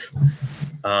games.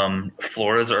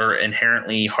 Floras are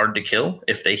inherently hard to kill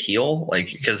if they heal,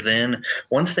 because then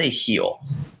once they heal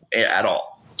at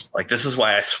all, like this is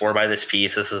why I swore by this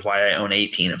piece. This is why I own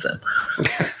 18 of them.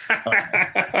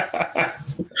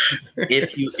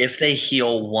 If they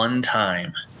heal one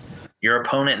time, your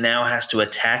opponent now has to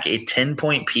attack a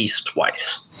 10-point piece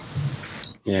twice.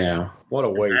 Yeah, what a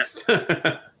waste.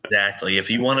 Exactly.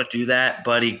 If you want to do that,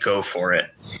 buddy, go for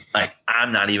it. Like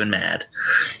I'm not even mad.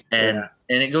 And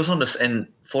it goes on to, and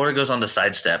Flora goes on to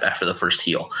sidestep after the first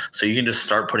heal. So you can just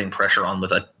start putting pressure on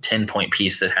with a 10-point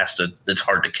piece that's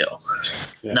hard to kill.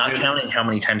 Yeah. Not counting how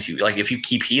many times if you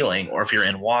keep healing or if you're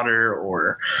in water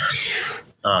or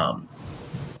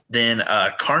then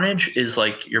Carnage is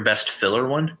like your best filler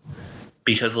one.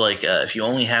 Because if you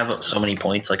only have so many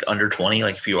points, like under 20,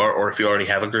 if you already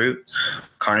have a Groot,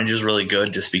 Carnage is really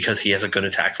good just because he has a good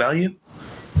attack value.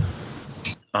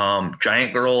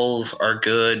 Giant Girls are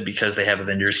good because they have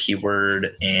Avengers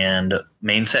keyword, and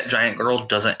main set Giant Girl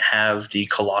doesn't have the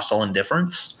Colossal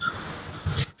Indifference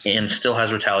and still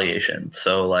has retaliation.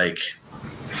 So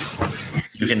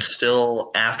you can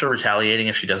still, after retaliating,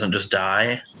 if she doesn't just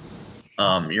die,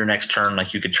 your next turn,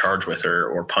 like, you could charge with her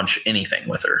or punch anything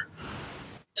with her.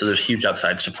 So there's huge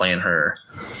upsides to playing her.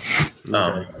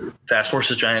 Fast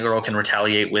Force's Giant Girl can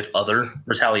retaliate with other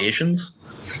retaliations.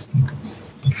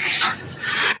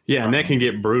 Yeah, and that can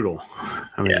get brutal.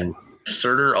 I mean,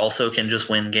 Surtur also can just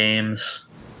win games.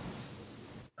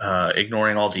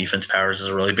 Ignoring all defense powers is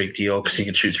a really big deal because he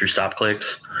can shoot through stop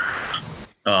clicks.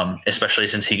 Especially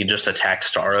since he can just attack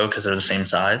Starro because they're the same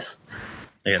size.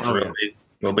 Like, it's a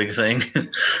real big thing.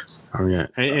 Oh yeah,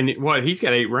 and what, he's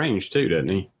got 8 range too, doesn't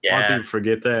he? Yeah. A lot of people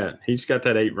forget that he's got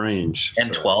that 8 range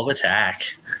And 12 attack.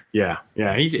 Yeah.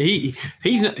 He's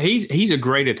a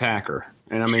great attacker,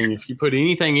 and I mean, if you put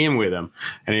anything in with him,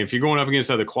 and if you're going up against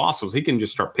other Colossals, he can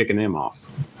just start picking them off.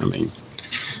 I mean,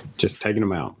 just taking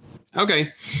them out.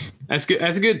 Okay, that's good.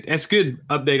 That's a good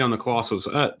update on the Colossals.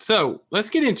 So let's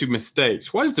get into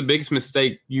mistakes. What is the biggest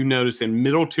mistake you notice in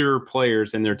middle tier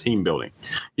players in their team building?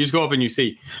 You just go up and you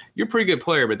see you're a pretty good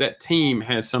player, but that team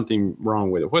has something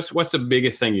wrong with it. What's the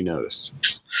biggest thing you noticed?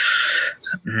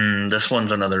 This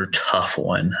one's another tough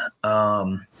one.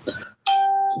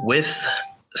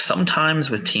 Sometimes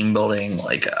with team building,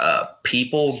 like,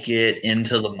 people get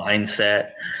into the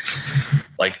mindset,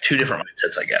 like, 2 different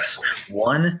mindsets, I guess.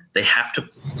 One, they have to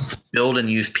build and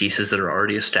use pieces that are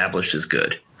already established as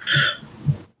good.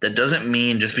 That doesn't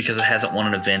mean just because it hasn't won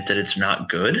an event that it's not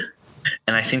good.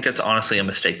 And I think that's honestly a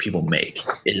mistake people make,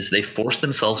 is they force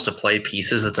themselves to play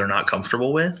pieces that they're not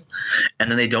comfortable with,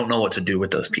 and then they don't know what to do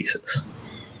with those pieces.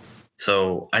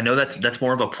 So I know that's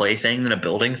more of a play thing than a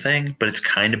building thing, but it's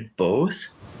kind of both.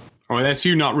 Well, that's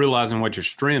you not realizing what your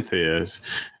strength is,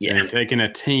 and taking a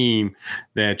team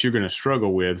that you're going to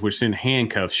struggle with, which then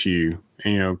handcuffs you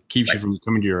and keeps you from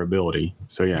coming to your ability.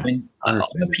 So yeah, I mean,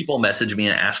 people message me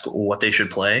and ask what they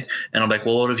should play, and I'm like,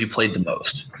 well, what have you played the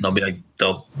most? And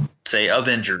they'll say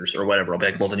Avengers or whatever. I'll be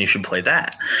like, well, then you should play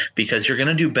that, because you're going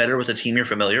to do better with a team you're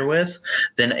familiar with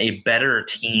than a better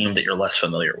team that you're less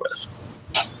familiar with.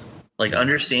 Like,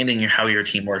 understanding how your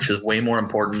team works is way more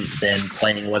important than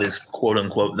playing what is quote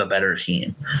unquote the better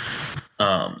team.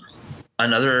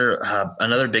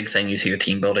 Another big thing you see with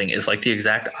team building is like the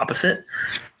exact opposite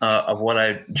of what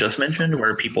I just mentioned,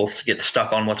 where people get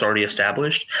stuck on what's already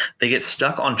established. They get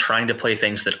stuck on trying to play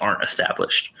things that aren't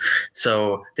established.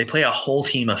 So they play a whole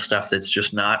team of stuff that's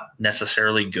just not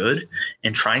necessarily good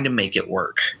and trying to make it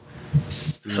work.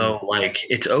 So, like,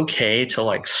 it's okay to,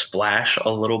 like, splash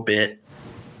a little bit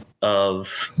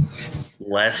of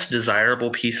less desirable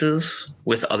pieces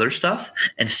with other stuff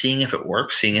and seeing if it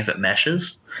works, seeing if it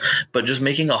meshes. But just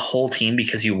making a whole team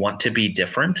because you want to be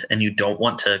different and you don't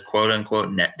want to quote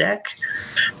unquote net deck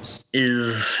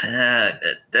is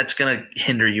that's going to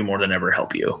hinder you more than ever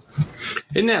help you.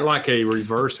 Isn't that like a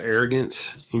reverse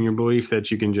arrogance in your belief that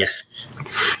you can just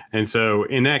and so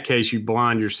in that case you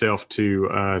blind yourself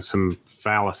to some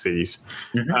fallacies.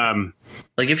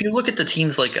 Like, if you look at the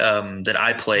teams like that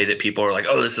I play, that people are like,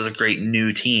 oh, this is a great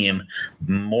new team,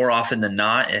 more often than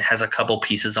not it has a couple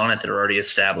pieces on it that are already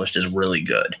established as really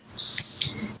good.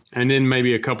 And then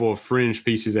maybe a couple of fringe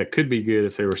pieces that could be good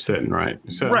if they were sitting right.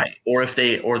 So, right. Or if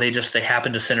they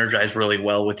happen to synergize really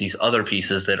well with these other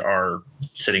pieces that are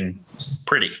sitting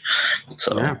pretty.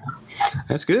 So yeah,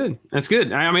 that's good. That's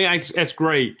good. I mean, that's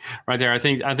great right there. I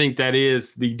think that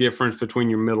is the difference between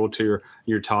your middle tier,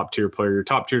 your top tier player. Your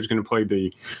top tier is going to play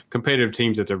the competitive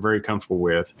teams that they're very comfortable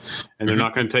with, and they're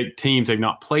not going to take teams they've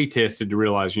not play tested to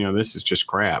realize, this is just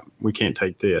crap. We can't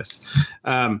take this.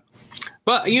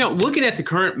 But, looking at the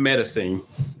current meta scene,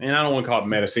 and I don't want to call it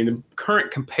meta scene, the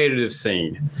current competitive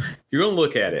scene, if you're going to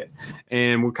look at it,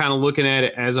 and we're kind of looking at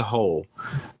it as a whole,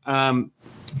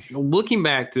 looking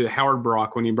back to Howard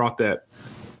Brock when he brought that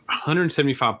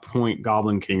 175-point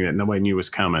Goblin King that nobody knew was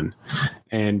coming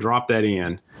and dropped that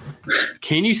in,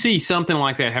 can you see something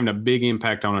like that having a big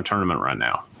impact on a tournament right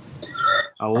now?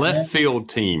 A left field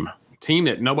team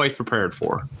that nobody's prepared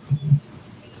for.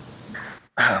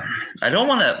 I don't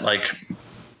want to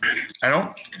I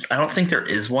don't think there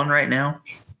is one right now,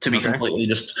 to be completely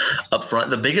just upfront.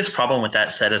 The biggest problem with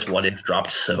that set is what it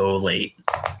dropped so late.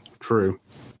 True.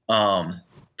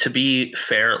 To be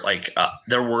fair,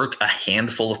 there were a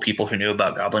handful of people who knew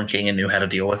about Goblin King and knew how to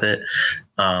deal with it.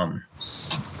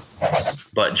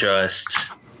 But just,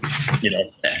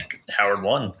 Howard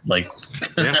won.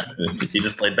 He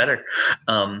just played better.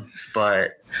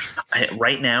 But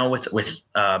right now with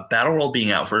Battle World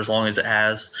being out for as long as it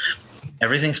has,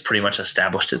 everything's pretty much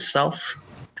established itself,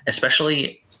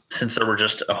 especially since there were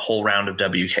just a whole round of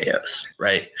WKOs,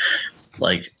 right?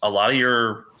 Like, a lot of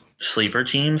your sleeper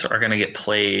teams are going to get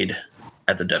played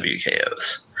at the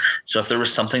WKOs. So if there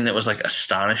was something that was like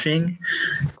astonishing,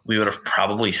 we would have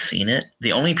probably seen it.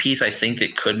 The only piece I think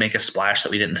that could make a splash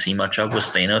that we didn't see much of was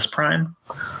Thanos Prime.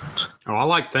 Oh, I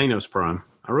like Thanos Prime.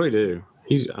 I really do. I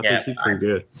think he's pretty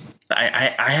good.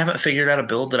 I haven't figured out a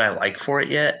build that I like for it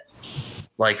yet.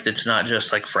 Like, that's not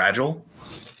just like fragile.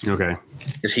 Okay.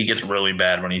 Because he gets really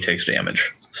bad when he takes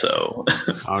damage. So.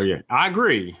 Oh yeah, I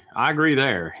agree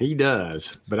there. He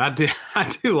does, but I do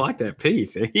like that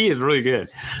piece. He is really good.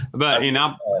 But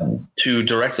to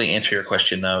directly answer your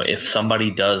question though, if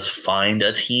somebody does find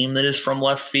a team that is from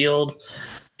left field,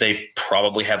 they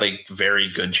probably have a very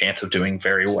good chance of doing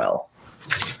very well.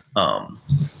 I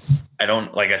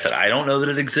don't know that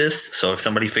it exists. So if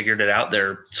somebody figured it out,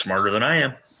 they're smarter than I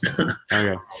am.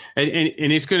 Okay.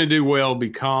 And it's going to do well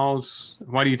because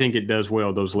why do you think it does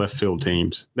well? Those left field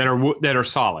teams that are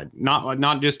solid,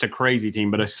 not just a crazy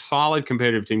team, but a solid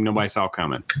competitive team nobody saw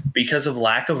coming because of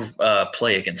lack of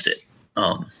play against it.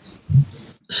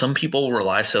 Some people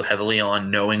rely so heavily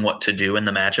on knowing what to do in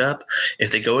the matchup.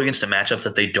 If they go against a matchup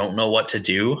that they don't know what to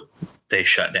do, they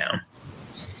shut down.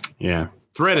 Yeah.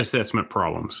 Threat assessment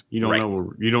problems. You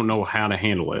don't know how to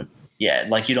handle it. Yeah,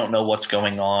 like you don't know what's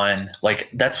going on.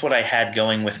 Like that's what I had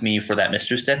going with me for that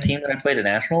Mistress Death team that I played at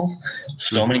Nationals.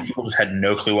 So many people just had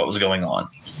no clue what was going on.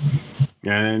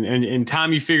 And in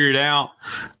time you figure it out,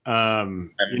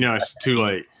 it's too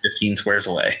late. 15 squares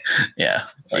away. Yeah.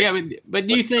 But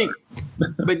do you think?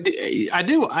 But I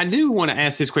do want to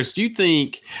ask this question. Do you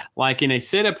think, like in a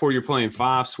setup where you're playing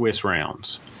 5 Swiss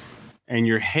rounds, and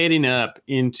you're heading up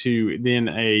into then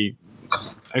a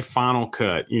final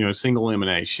cut, single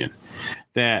elimination,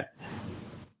 that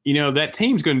that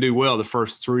team's going to do well the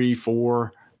first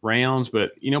 3-4 rounds,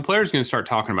 but players are going to start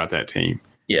talking about that team.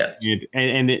 Yeah,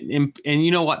 and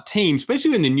you know what, team,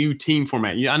 especially in the new team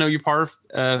format. I know you're part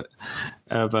of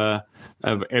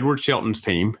Edward Shelton's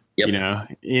team. Yep.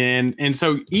 And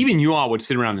so even you all would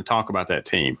sit around and talk about that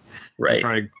team, right? And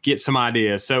try to get some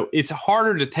ideas. So it's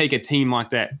harder to take a team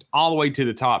like that all the way to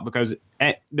the top because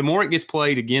the more it gets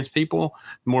played against people,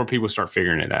 the more people start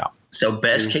figuring it out. So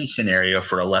best case scenario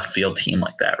for a left field team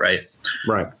like that, right?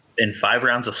 Right. In 5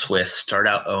 rounds of Swiss, start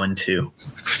out 0-2,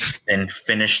 and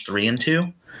finish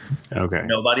 3-2. Okay.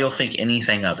 Nobody will think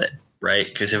anything of it, right?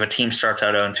 Because if a team starts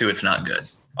out 0-2, it's not good.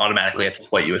 Automatically,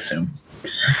 that's what you assume.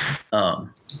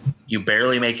 You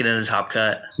barely make it in the top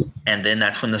cut, and then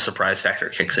that's when the surprise factor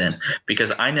kicks in.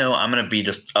 Because I know I'm going to be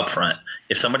just upfront.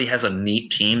 If somebody has a neat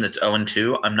team that's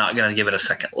 0-2, I'm not going to give it a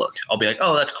second look. I'll be like,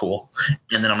 oh, that's cool.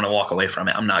 And then I'm going to walk away from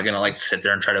it. I'm not going to sit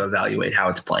there and try to evaluate how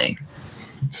it's playing.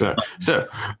 So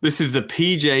this is the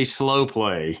PJ slow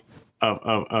play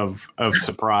of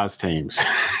surprise teams.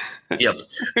 Yep.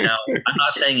 Now, I'm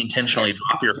not saying intentionally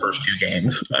drop your first 2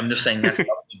 games. I'm just saying that's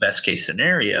probably the best case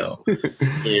scenario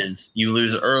is you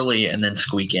lose early and then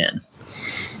squeak in.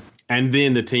 And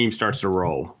then the team starts to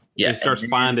roll. Yeah. It starts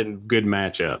finding good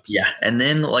matchups. Yeah. And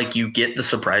then you get the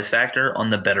surprise factor on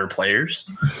the better players.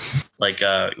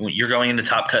 You're going into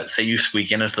top cut, say you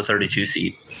squeak in as the 32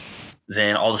 seed.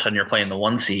 Then all of a sudden you're playing the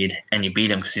 1 seed and you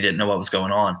beat him because you didn't know what was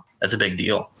going on. That's a big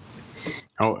deal.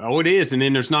 Oh, it is. And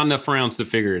then there's not enough rounds to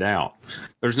figure it out.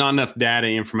 There's not enough data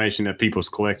information that people's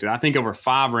collected. I think over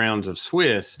 5 rounds of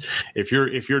Swiss, if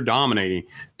you're dominating,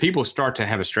 people start to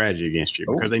have a strategy against you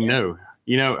because they know,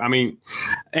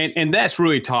 and that's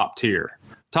really top tier.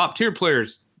 Top tier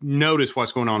players notice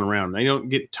what's going on around them. They don't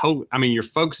get told. You're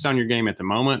focused on your game at the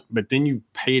moment, but then you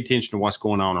pay attention to what's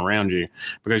going on around you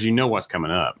because you know what's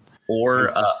coming up. Or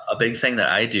a big thing that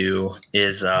I do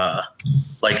is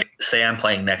say I'm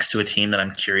playing next to a team that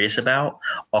I'm curious about,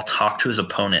 I'll talk to his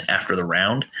opponent after the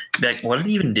round, be like, what did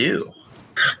he even do?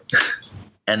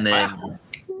 And then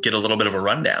get a little bit of a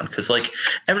rundown because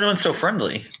everyone's so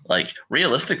friendly.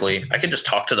 Realistically, I could just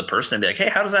talk to the person and be like, hey,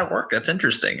 how does that work? That's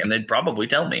interesting. And they'd probably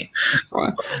tell me.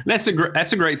 Well, that's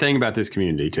a great thing about this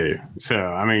community too.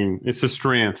 So, it's a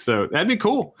strength. So that'd be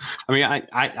cool.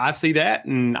 I see that.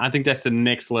 And I think that's the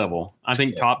next level. I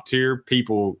think top tier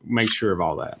people make sure of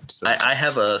all that. So. I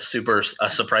have a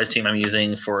surprise team I'm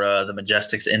using for the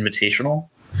Majestics Invitational.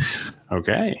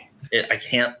 Okay.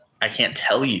 I can't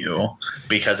tell you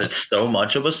because it's so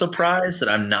much of a surprise that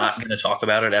I'm not going to talk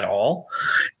about it at all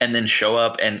and then show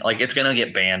up and it's going to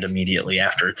get banned immediately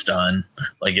after it's done.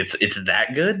 It's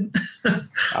that good.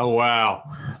 Oh, wow.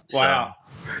 Wow.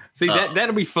 See,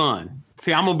 that'll be fun.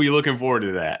 See, I'm going to be looking forward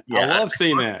to that. Yeah, I love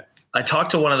seeing that. I talked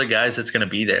to one of the guys that's going to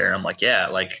be there. I'm like, yeah,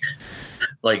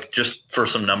 just for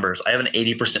some numbers, I have an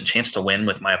 80% chance to win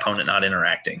with my opponent not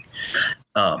interacting.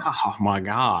 Oh my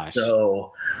gosh.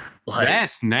 So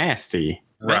that's nasty.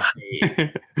 Right.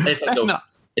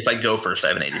 If I go first, I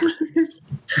have an 80%.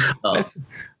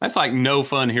 That's like no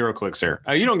fun HeroClix there.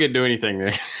 You don't get to do anything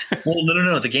there. Well,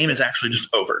 no. The game is actually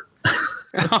just over.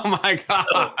 Oh my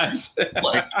gosh!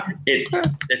 Like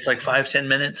it's like 5-10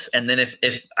 minutes, and then if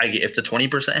the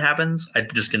 20% happens, I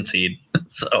just concede.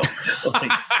 So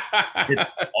like, it's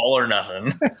all or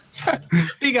nothing.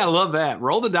 You gotta love that.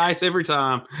 Roll the dice every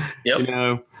time. Yep. You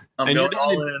know, I'm going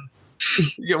all in.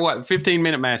 You get what?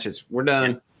 15-minute matches. We're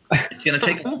done. It's going to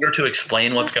take longer to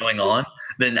explain what's going on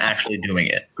than actually doing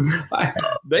it.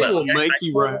 They will make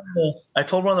you right. I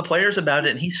told one of the players about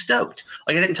it, and he's stoked.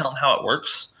 Like, I didn't tell him how it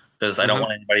works because I don't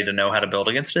want anybody to know how to build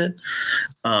against it.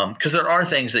 Because there are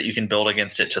things that you can build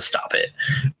against it to stop it.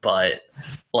 But,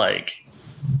 like,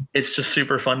 it's just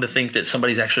super fun to think that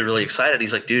somebody's actually really excited.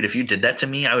 He's like, dude, if you did that to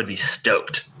me, I would be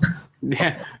stoked.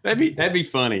 Yeah, that'd be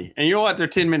funny. And you know what? They're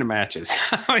 10-minute matches.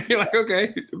 You're like,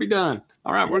 okay, it'll be done.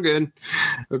 All right, we're good.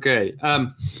 Okay.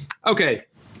 Okay.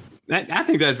 I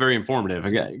think that's very informative.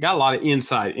 I got a lot of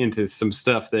insight into some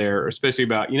stuff there, especially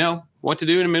about, what to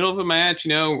do in the middle of a match.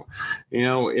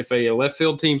 If a left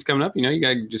field team's coming up, you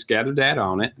got to just gather data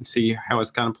on it and see how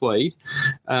it's kind of played.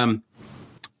 And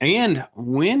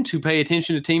when to pay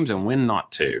attention to teams and when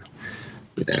not to.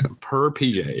 Per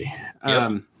PJ.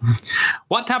 Yep.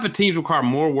 What type of teams require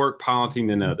more work piloting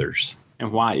than others,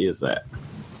 and why is that?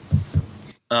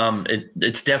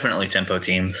 It's definitely tempo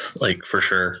teams, like, for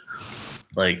sure.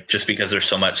 Like, just because there's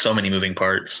so many moving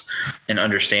parts, and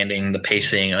understanding the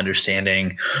pacing,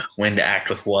 understanding when to act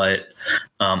with what,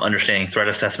 understanding threat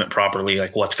assessment properly,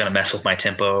 like what's going to mess with my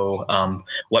tempo,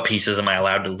 what pieces am I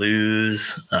allowed to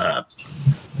lose,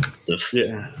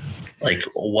 like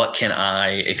what can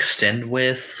I extend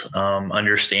with,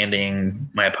 understanding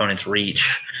my opponent's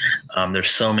reach.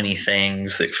 There's so many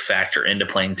things that factor into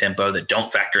playing tempo that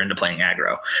don't factor into playing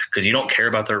aggro, because you don't care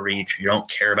about their reach. You don't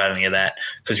care about any of that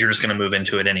because you're just going to move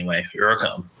into it anyway. You're a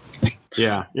come.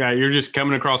 Yeah. You're just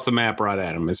coming across the map right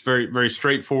at them. It's very, very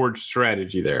straightforward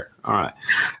strategy there. All right.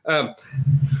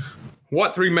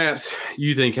 What 3 maps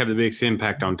you think have the biggest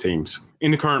impact on teams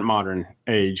in the current modern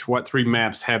age? What 3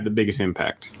 maps have the biggest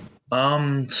impact?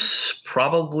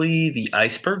 Probably the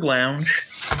Iceberg Lounge.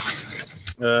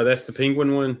 That's the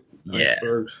Penguin one. Yeah.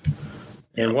 Icebergs.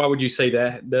 And why would you say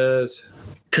that does?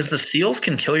 Because the seals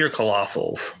can kill your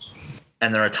colossals,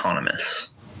 and they're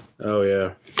autonomous. Oh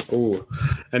yeah. Oh,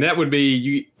 and that would be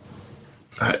you.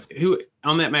 Who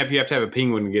on that map? You have to have a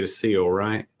penguin to get a seal,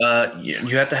 right?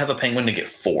 You have to have a penguin to get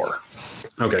 4.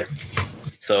 Okay.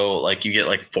 So, like, you get,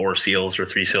 like, 4 seals or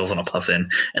 3 seals on a puffin,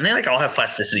 and they, like, all have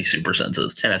plasticity super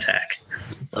senses, 10 attack.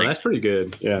 Like, that's pretty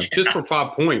good. Yeah. Just for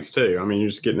 5 points, too. I mean, you're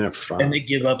just getting that for 5. And they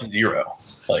give up 0.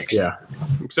 Like, yeah.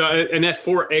 So, and that's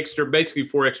 4 extra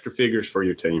figures for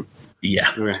your team.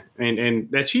 Yeah. And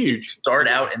that's huge. Start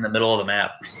out in the middle of the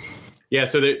map. Yeah.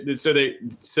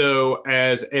 So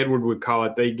as Edward would call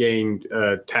it, they gained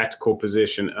tactical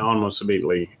position almost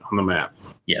immediately on the map.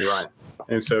 Yes. Right.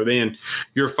 And so then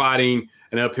you're fighting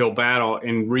an uphill battle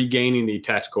and regaining the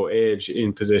tactical edge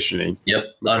in positioning.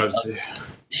 Yep.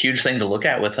 Huge thing to look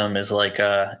at with them is, like,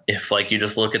 if, like, you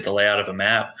just look at the layout of a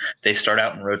map, they start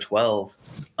out in row 12.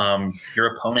 Your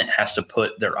opponent has to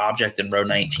put their object in row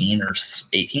 19 or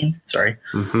 18. Sorry.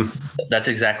 Mm-hmm. That's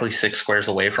exactly 6 squares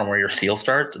away from where your seal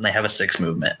starts, and they have a 6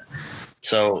 movement.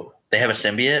 So they have a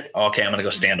symbiote. Okay, I'm going to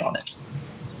go stand on it.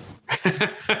 And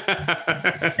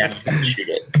shoot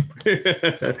it.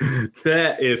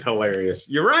 That is hilarious.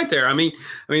 You're right there. I mean,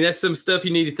 that's some stuff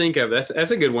you need to think of. That's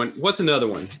a good one. What's another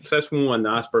one? So that's one, the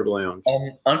Iceberg Lounge.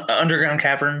 Underground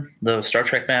Cavern, the Star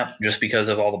Trek map, just because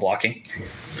of all the blocking.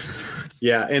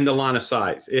 Yeah, and the line of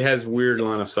sights. It has weird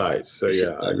line of sights. So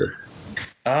yeah, I agree.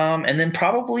 And then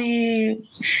probably,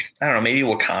 I don't know, maybe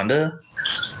Wakanda,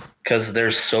 because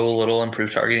there's so little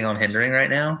improved targeting on hindering right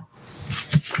now.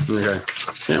 Okay.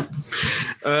 Yeah.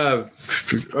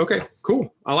 Okay,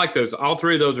 cool. I like those. All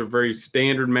 3 of those are very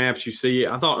standard maps you see.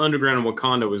 I thought Underground and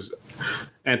Wakanda was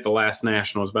at the last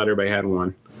Nationals. About everybody had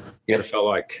one. Yeah. I felt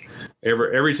like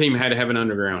every team had to have an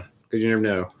Underground because you never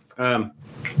know.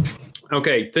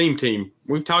 Okay, theme team.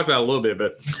 We've talked about it a little bit,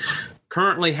 but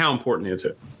currently, how important is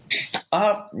it?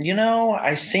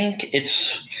 I think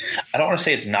I don't want to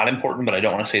say it's not important, but I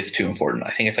don't want to say it's too important. I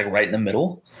think it's, like, right in the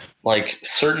middle. Like,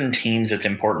 certain teams it's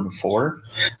important for.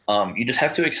 You just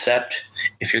have to accept,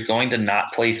 if you're going to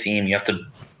not play theme, you have to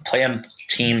play a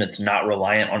team that's not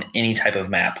reliant on any type of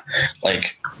map.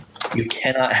 Like, you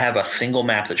cannot have a single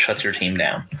map that shuts your team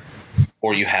down,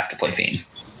 or you have to play theme.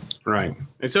 Right.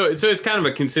 And so it's kind of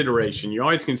a consideration. You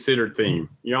always consider theme.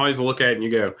 You always look at it and you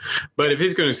go, but if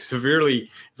it's going to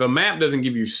if a map doesn't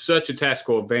give you such a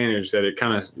tactical advantage that it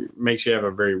kind of makes you have a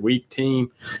very weak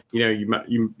team,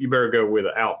 you better go with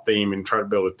an out theme and try to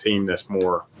build a team that's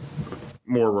more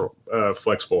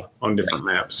flexible on different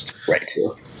maps. Right.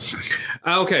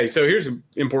 Okay, so here's an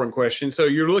important question. So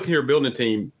you're looking here building a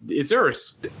team. Do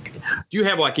you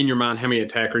have like in your mind how many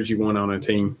attackers you want on a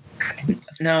team?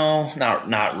 No,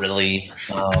 not really.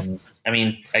 I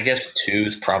mean, I guess 2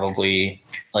 is probably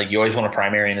like you always want a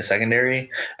primary and a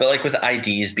secondary, but like with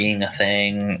IDs being a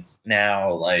thing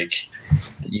now, like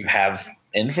you have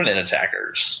infinite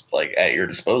attackers like at your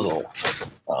disposal.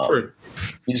 True.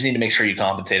 You just need to make sure you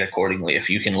compensate accordingly. If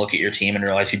you can look at your team and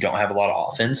realize you don't have a lot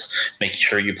of offense, make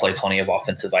sure you play plenty of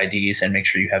offensive IDs and make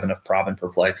sure you have enough prob and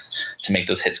perplex to make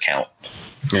those hits count.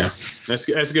 Yeah, that's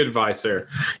good advice there.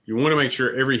 You want to make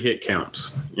sure every hit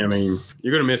counts. I mean,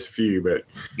 you're going to miss a few, but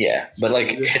but like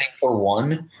hitting for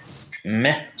 1,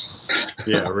 meh.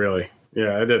 Yeah, really.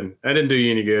 Yeah, that didn't do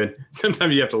you any good.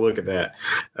 Sometimes you have to look at that.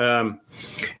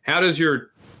 How does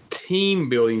your team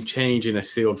building change in a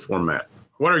sealed format?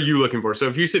 What are you looking for? So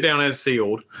if you sit down as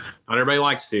sealed, not everybody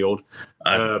likes sealed.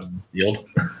 Sealed.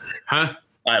 Huh?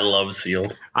 I love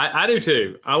sealed. I do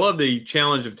too. I love the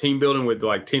challenge of team building with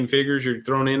like 10 figures you're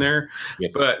throwing in there.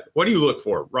 Yep. But what do you look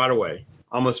for right away,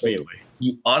 almost immediately?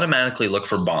 You automatically look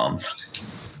for bombs.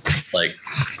 Like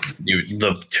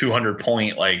the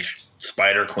 200-point like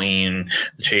Spider Queen,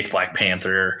 the Chase Black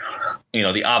Panther,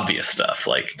 the obvious stuff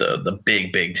like the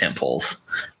big tent poles.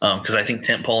 Because I think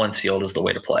tent pole and sealed is the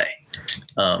way to play.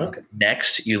 Okay.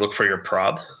 Next, you look for your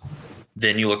probs.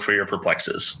 Then you look for your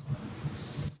perplexes.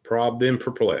 Prob, then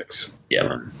perplex.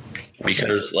 Yeah.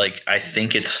 Because I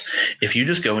think it's if you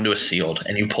just go into a sealed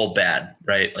and you pull bad,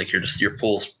 right? Like your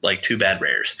pool's like 2 bad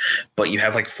rares, but you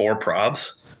have like 4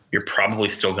 probs, you're probably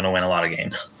still going to win a lot of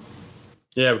games.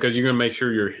 Yeah, because you're going to make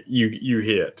sure you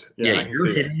hit. Yeah,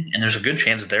 you're hitting, and there's a good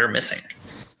chance that they're missing.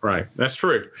 Right, that's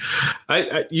true.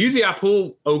 I usually I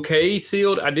pull okay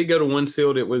sealed. I did go to one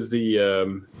sealed. It was the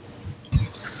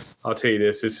I'll tell you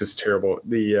this is terrible.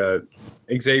 The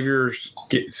Xavier's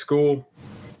school,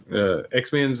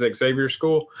 X-Men's Xavier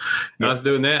school. Yep. I was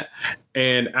doing that,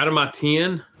 and out of my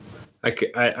 10, I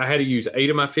had to use 8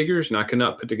 of my figures, and I could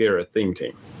not put together a theme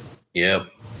team. Yep.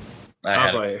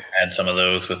 I had some of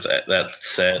those with that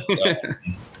set.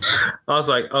 I was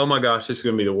like, oh my gosh, this is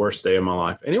going to be the worst day of my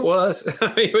life. And it was. I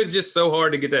mean, it was just so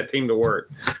hard to get that team to work.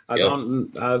 I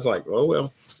was like, oh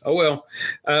well.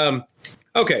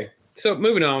 Okay, so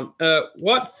moving on.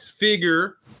 What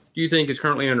figure do you think is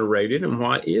currently underrated, and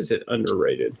why is it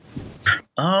underrated?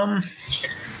 I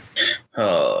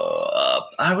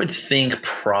would think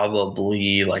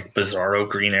probably like Bizarro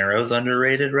Green Arrow's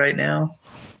underrated right now.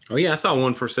 Oh, yeah, I saw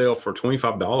one for sale for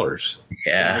 $25.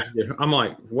 Yeah. I'm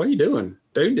like, what are you doing?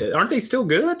 Dude, aren't they still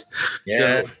good?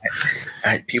 Yeah.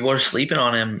 So, people are sleeping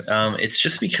on him. It's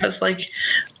just because, like,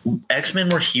 X-Men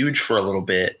were huge for a little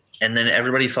bit, and then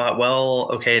everybody thought, well,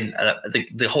 okay,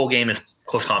 the whole game is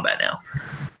close combat now.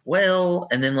 Well,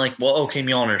 and then, like, well, okay,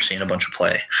 Mjolnir's seeing a bunch of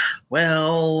play.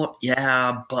 Well,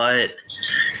 yeah, but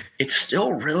it's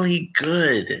still really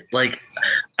good. Like,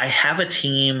 I have a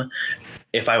team –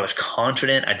 if I was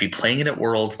confident, I'd be playing it at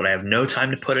Worlds, but I have no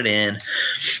time to put it in.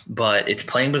 But it's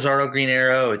playing Bizarro Green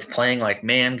Arrow, it's playing like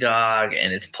Mangog,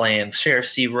 and it's playing Sheriff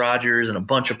Steve Rogers and a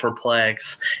bunch of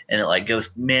Perplex, and it like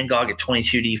goes Mangog at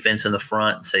 22 defense in the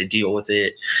front and say deal with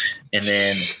it, and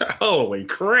then holy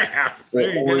crap! Or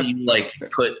you like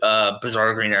put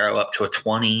Bizarro Green Arrow up to a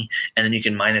 20, and then you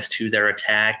can -2 their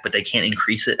attack, but they can't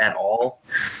increase it at all.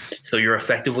 So you're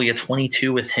effectively a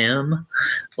 22 with him,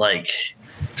 like.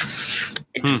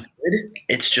 It's good.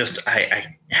 It's just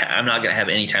I'm not gonna have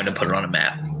any time to put it on a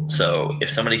map. So if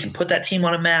somebody can put that team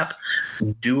on a map,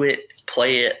 do it,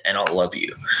 play it, and I'll love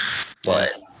you.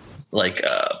 But like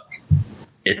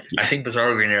I think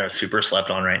Bizarro Green Arrow is super slept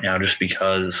on right now just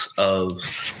because of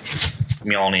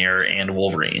Mjolnir and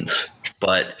Wolverines.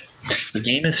 But the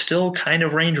game is still kind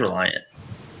of range reliant.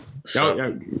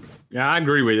 So yeah, I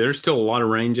agree with you. There's still a lot of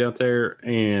range out there,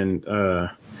 and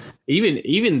even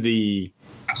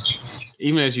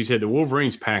as you said, the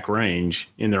Wolverines pack range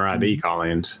in their ID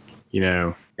call-ins. They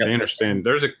understand.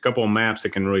 There's a couple of maps that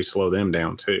can really slow them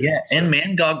down too. Yeah, and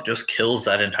Mangog just kills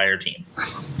that entire team.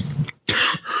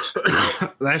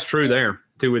 That's true there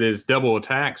too, with his double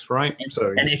attacks, right?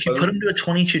 And if you put him to a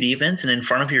 22 defense and in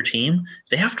front of your team,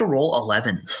 they have to roll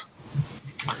 11s.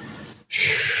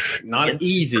 Not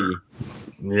easy.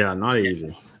 Yeah, not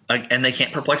easy. and they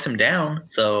can't perplex him down.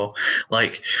 So,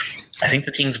 like, I think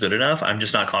the team's good enough. I'm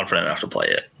just not confident enough to play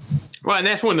it. Well, and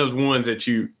that's one of those ones that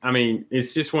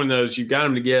it's just one of those, you got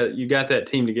them together, you got that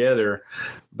team together,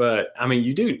 but I mean,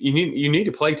 you need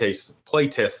to play test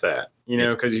that,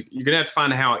 because you're gonna have to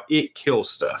find out how it kills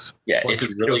stuff. Yeah,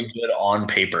 it's really good on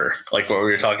paper, like what we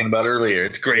were talking about earlier.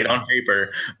 It's great on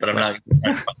paper, but I'm not going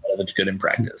to find out if it's good in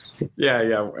practice. Yeah.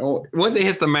 Well, once it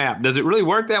hits the map, does it really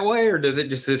work that way, or does it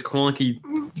just this clunky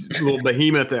little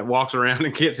behemoth that walks around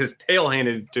and gets his tail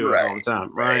handed to it all the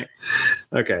time? Right.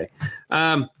 Okay.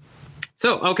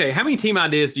 So, how many team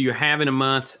ideas do you have in a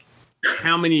month?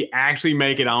 How many actually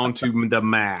make it onto the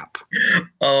map?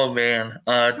 Oh, man.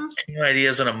 Team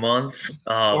ideas in a month.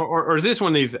 Or is this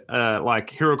one of these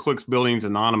like HeroClix Buildings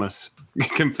Anonymous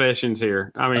confessions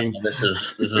here? I mean, this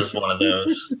is one of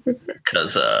those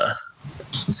because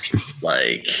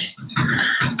like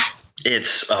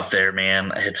it's up there,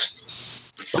 man.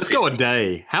 Let's go a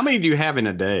day. How many do you have in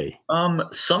a day?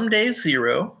 Some days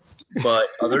 0. But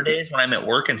other days when I'm at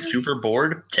work and super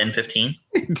bored, 10, 15.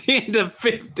 10 to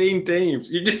 15 teams.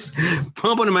 You're just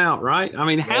pumping them out, right? I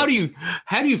mean, how do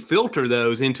you filter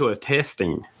those into a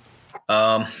testing?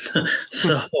 So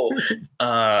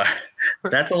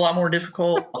that's a lot more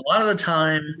difficult. A lot of the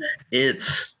time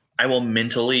I will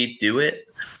mentally do it.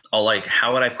 I'll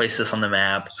how would I place this on the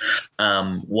map?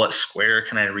 What square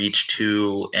can I reach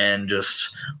to? And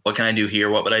just what can I do here?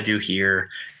 What would I do here?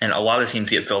 And a lot of teams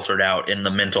get filtered out in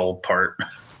the mental part.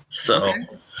 So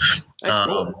that's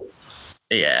cool.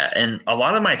 Yeah. And a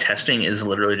lot of my testing is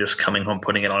literally just coming home,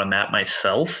 putting it on a map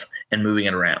myself and moving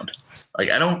it around. I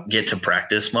don't get to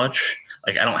practice much.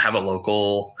 I don't have a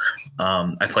local.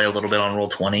 I play a little bit on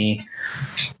Roll20,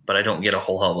 but I don't get a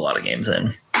whole hell of a lot of games in.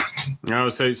 No,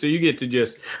 so you get to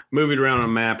just move it around on a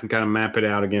map and kind of map it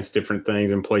out against different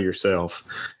things and play yourself.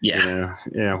 Yeah.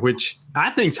 Yeah, which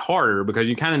I think is harder because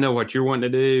you kind of know what you're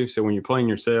wanting to do. So when you're playing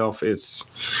yourself, it's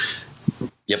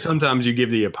sometimes you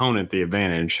give the opponent the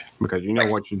advantage because you know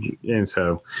what you and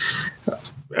so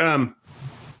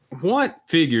what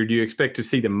figure do you expect to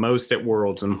see the most at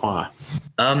Worlds and why?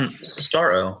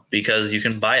 Starro, because you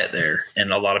can buy it there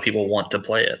and a lot of people want to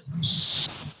play it.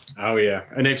 Oh yeah,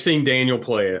 and they've seen Daniel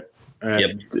play it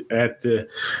at the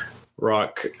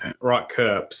Rock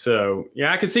Cup. So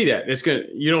yeah, I can see that.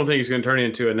 You don't think it's gonna turn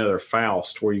into another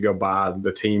Faust where you go buy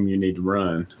the team you need to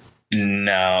run?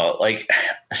 No,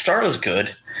 Starro's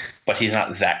good, but he's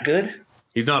not that good.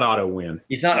 He's not auto win.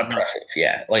 He's not oppressive.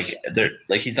 Yeah,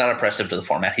 he's not oppressive to the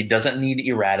format. He doesn't need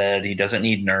errated. He doesn't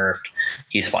need nerfed.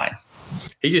 He's fine.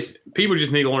 People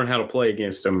just need to learn how to play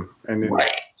against him. And then,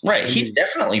 right. He's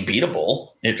definitely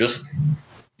beatable. It just,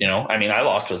 I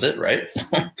lost with it, right?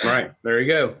 Right. There you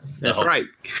go. That's right.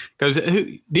 Because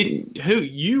who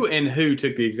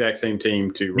took the exact same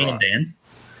team to me and Dan.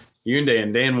 You and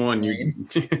Dan. Dan won.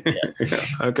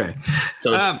 Okay.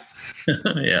 So,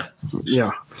 yeah.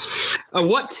 Yeah.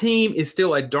 What team is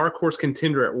still a dark horse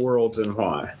contender at Worlds and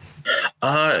why?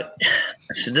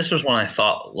 So this was one I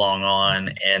thought long on,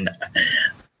 and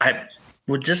I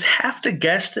would just have to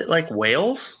guess that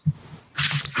Wales.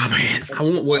 Oh man, I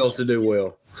want Wales to do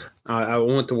well. I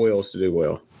want the Wales to do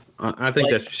well. I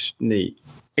think that's just neat.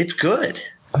 It's good.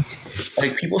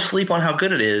 People sleep on how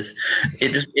good it is.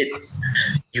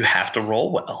 You have to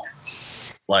roll well.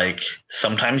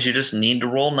 Sometimes you just need to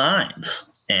roll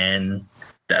 9s, and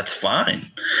that's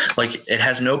fine. It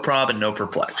has no prob and no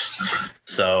perplex.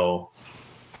 So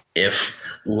if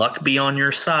luck be on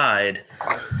your side,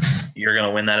 you're going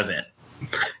to win that event.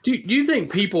 Do you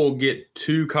think people get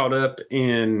too caught up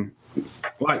in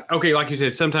like you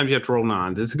said, sometimes you have to roll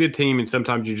 9s. It's a good team, and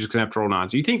sometimes you're just going to have to roll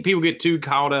 9s. Do you think people get too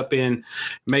caught up in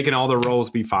making all their rolls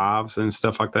be 5s and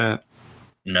stuff like that?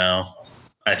 No.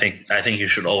 I think you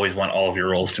should always want all of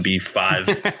your rolls to be 5.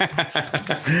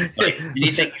 Anything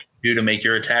you can do to make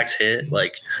your attacks hit,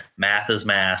 math is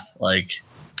math.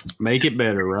 Make it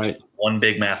better, right? One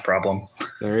big math problem.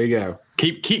 There you go.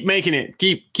 Keep making it.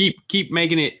 Keep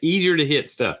making it easier to hit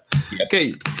stuff. Yep.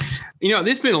 Okay.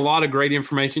 There's been a lot of great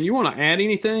information. You want to add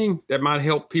anything that might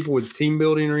help people with team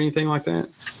building or anything like that?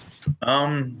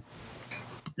 No,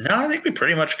 I think we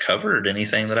pretty much covered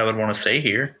anything that I would want to say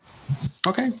here.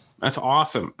 Okay. That's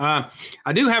awesome. I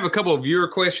do have a couple of viewer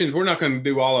questions. We're not going to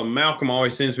do all of them. Malcolm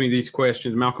always sends me these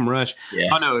questions. Malcolm Rush.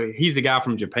 Yeah. I know he's the guy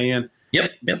from Japan.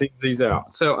 Yep. Sends these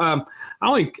out. So I'm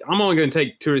only going to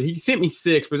take 2. He sent me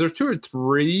 6, but there's 2 or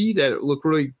 3 that look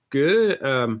really good.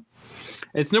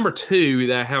 It's number 2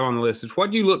 that I have on the list. Is what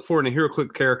do you look for in a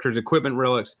HeroClix character's equipment,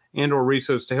 relics, and or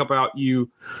resources to help out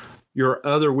your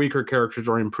other weaker characters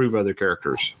or improve other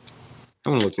characters?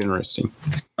 That one looks interesting.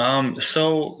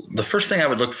 So the first thing I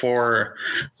would look for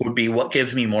would be what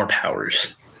gives me more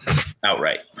powers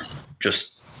outright.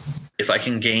 Just if I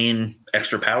can gain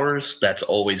extra powers, that's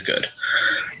always good.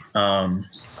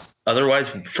 Otherwise,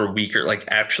 for weaker, like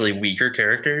actually weaker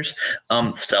characters,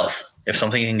 stealth. If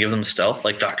something can give them stealth,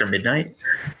 like Dr. Midnight,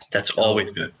 that's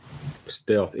always good.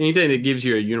 Stealth. Anything that gives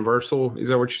you a universal, is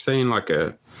that what you're saying? Like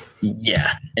a...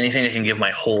 Yeah. Anything that can give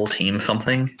my whole team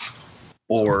something,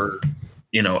 or,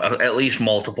 at least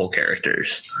multiple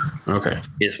characters. Okay.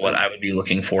 Is what I would be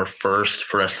looking for first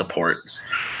for a support.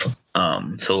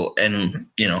 And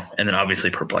then obviously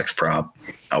Perplex Prob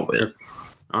out with.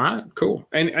 All right, cool.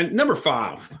 And number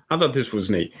 5, I thought this was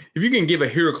neat. If you can give a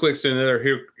HeroClix to another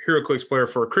HeroClix player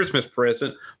for a Christmas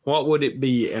present, what would it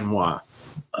be and why?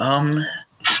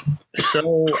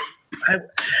 So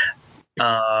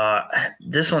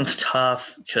this one's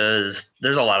tough because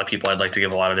there's a lot of people I'd like to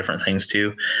give a lot of different things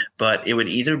to, but it would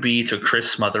either be to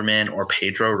Chris Smotherman or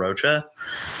Pedro Rocha.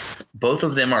 Both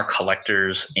of them are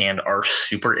collectors and are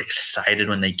super excited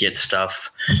when they get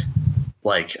stuff.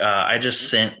 Like I just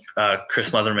sent Chris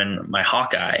Smotherman my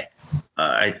Hawkeye.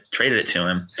 I traded it to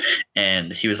him,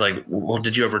 and he was like, well,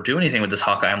 did you ever do anything with this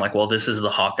Hawkeye? I'm like, well, this is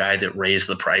the Hawkeye that raised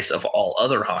the price of all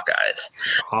other Hawkeyes.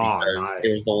 Oh, nice. It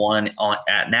was the one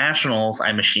at Nationals.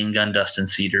 I machine gunned Dustin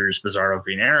Cedars, Bizarro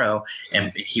Green Arrow,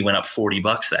 and he went up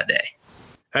 $40 that day.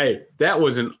 Hey, that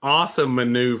was an awesome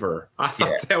maneuver. I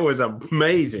thought that was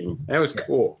amazing. That was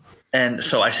cool. And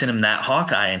so I sent him that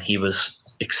Hawkeye, and he was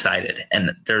excited, and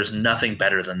there's nothing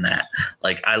better than that.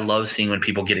 Like, I love seeing when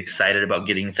people get excited about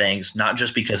getting things, not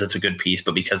just because it's a good piece,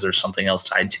 but because there's something else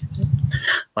tied to it.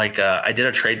 Like I did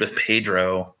a trade with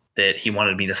Pedro that he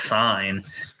wanted me to sign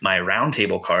my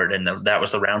roundtable card, and that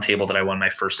was the roundtable that I won my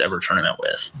first ever tournament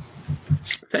with.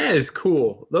 That is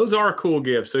cool. Those are cool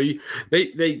gifts. So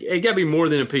they got to be more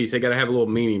than a piece. They got to have a little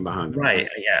meaning behind them. Right.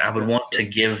 Yeah, I would want to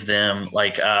give them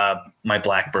like my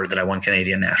Blackbird that I won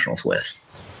Canadian Nationals with.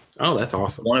 Oh, that's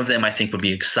awesome. One of them, I think, would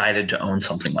be excited to own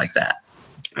something like that.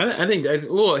 I think that's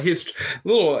a little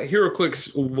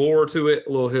HeroClix lore to it.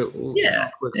 A little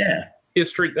HeroClix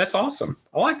history. That's awesome.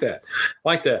 I like that.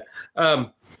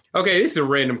 Okay, this is a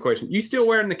random question. You still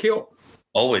wearing the kilt?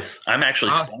 Always. I'm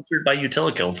actually sponsored by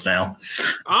Utilikilts now.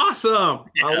 Awesome.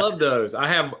 Yeah. I love those.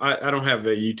 I don't have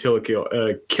a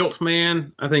Utilikilt.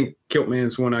 Kiltman. I think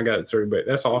Kiltman's one I got it through, but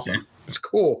that's awesome. Yeah. It's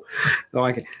cool. I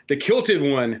like it. The kilted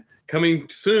one coming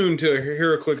soon to a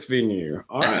HeroClix venue.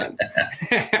 All right.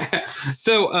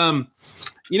 So,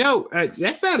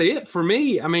 that's about it for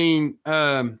me. I mean,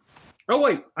 oh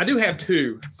wait, I do have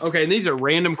 2. Okay, and these are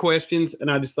random questions,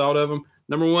 and I just thought of them.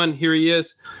 Number 1, here he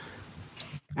is.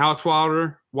 Alex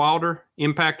Wilder,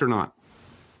 Impact or not?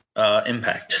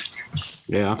 Impact.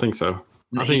 Yeah, I think so.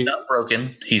 He's not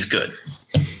broken. He's good.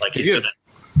 Like he's good.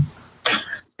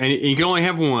 And you can only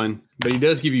have 1, but he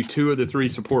does give you 2 of the 3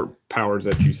 support powers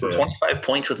that you said. 25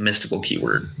 points with mystical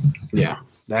keyword. Yeah,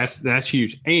 that's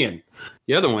huge. And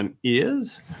the other one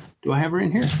is, do I have her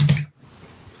in here?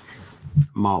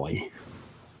 Molly.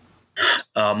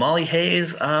 Molly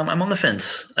Hayes, I'm on the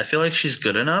fence. I feel like she's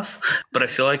good enough, but I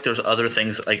feel like there's other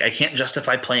things. Like I can't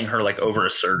justify playing her like over a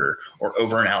Surtur or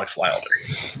over an Alex Wilder.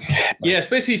 Yeah,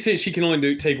 especially since she can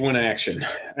only take 1 action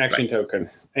token.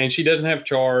 And she doesn't have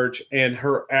charge, and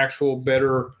her actual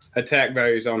better attack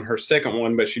value is on her second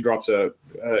one, but she drops a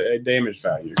damage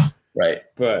value. Right.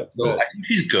 But I think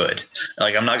she's good.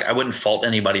 Like I wouldn't fault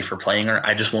anybody for playing her.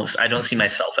 I don't see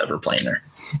myself ever playing her.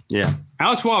 Yeah.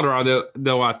 Alex Wilder,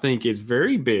 though I think is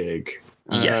very big.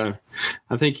 Yeah.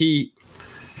 I think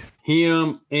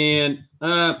him and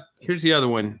here's the other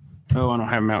one. Oh, I don't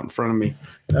have him out in front of me.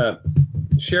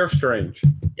 Sheriff Strange.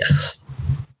 Yes.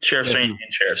 Sheriff Strange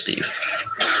and Sheriff Steve.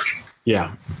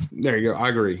 Yeah. There you go. I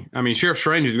agree. I mean, Sheriff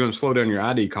Strange is going to slow down your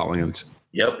ID call-ins.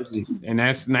 Yep. And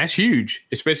that's huge,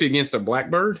 especially against a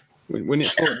Blackbird. When it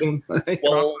slow it down.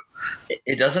 Well,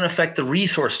 it doesn't affect the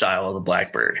resource style of the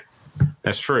Blackbird.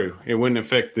 That's true. It wouldn't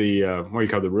affect the what do you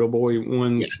call the real boy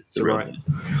ones, right?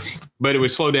 But it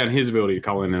would slow down his ability to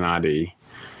call in an ID.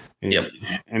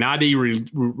 And ID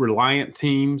reliant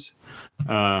teams,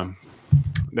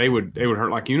 they would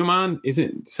hurt like Unimind.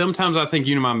 Isn't sometimes I think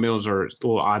Unimind mills are a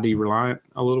little ID reliant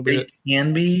a little bit. They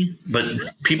can be, but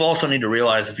people also need to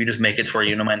realize if you just make it to where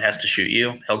Unimind has to shoot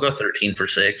you, he'll go 13 for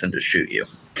 6 and just shoot you.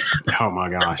 Oh my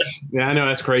gosh! Yeah, I know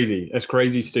that's crazy. That's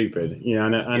crazy stupid. Yeah,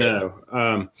 I know.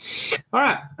 All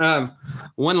right.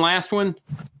 One last one.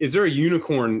 Is there a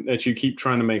unicorn that you keep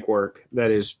trying to make work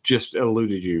that has just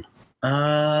eluded you?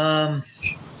 I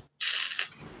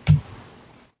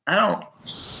don't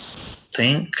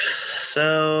think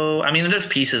So, I mean, there's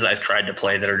pieces I've tried to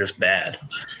play that are just bad,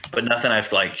 but nothing I've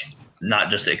like not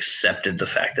just accepted the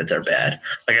fact that they're bad.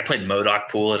 Like I played Modoc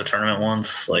Pool at a tournament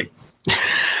once. Like, so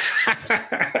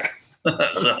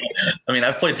I mean,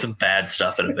 I've played some bad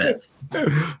stuff at events.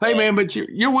 Hey man, but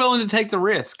you're willing to take the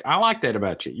risk. I like that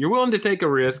about you. You're willing to take a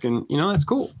risk, and that's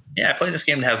cool. Yeah, I play this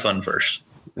game to have fun first.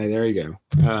 Hey, there you go.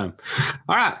 All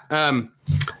right.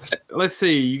 Let's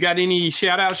see. You got any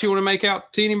shout outs you want to make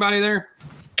out to anybody there?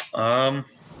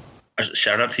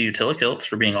 Shout out to Utilikilts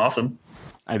for being awesome.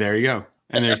 Hey, there you go.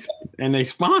 And they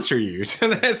sponsor you. So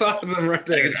that's awesome right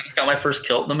there. I just got my first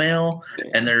kilt in the mail,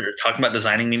 and they're talking about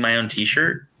designing me my own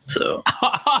t-shirt. So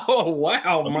oh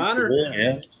wow, minor. Cool,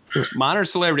 yeah. Minor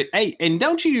celebrity. Hey, and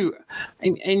don't you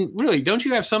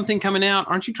have something coming out?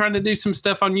 Aren't you trying to do some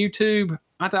stuff on YouTube?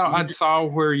 I thought I saw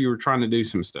where you were trying to do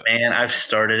some stuff. Man, I've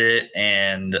started it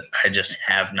and I just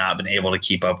have not been able to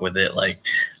keep up with it. Like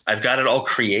I've got it all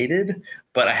created,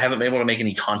 but I haven't been able to make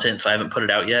any content, so I haven't put it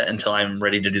out yet until I'm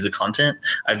ready to do the content.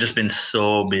 I've just been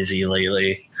so busy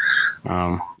lately.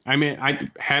 I mean,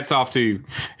 hats off to you.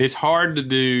 It's hard to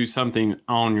do something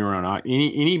on your own.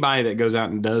 Anybody that goes out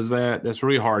and does that's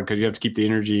really hard because you have to keep the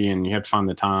energy and you have to find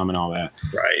the time and all that.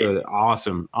 Right. So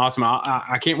awesome.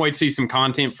 I can't wait to see some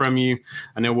content from you.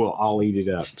 I know we'll all eat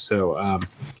it up. So,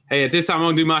 hey, at this time, I'm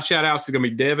going to do my shout outs. It's going to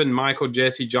be Devin, Michael,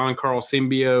 Jesse, John, Carl,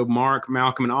 Symbio, Mark,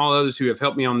 Malcolm, and all others who have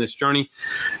helped me on this journey.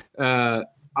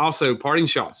 Also, parting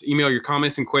shots. Email your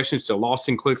comments and questions to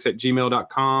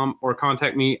lostandclicks@gmail.com or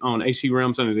contact me on AC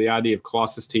Realms under the ID of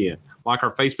Colossus 10. Like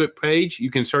our Facebook page,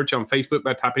 you can search on Facebook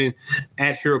by typing in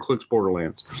 @HeroClix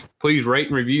Borderlands. Please rate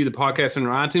and review the podcast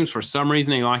under iTunes. For some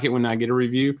reason, they like it when I get a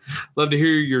review. Love to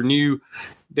hear your new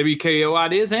WKO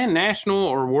ideas and national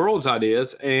or world's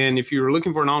ideas. And if you're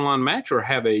looking for an online match or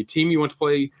have a team you want to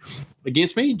play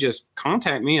against me, just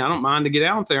contact me. I don't mind to get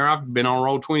out there. I've been on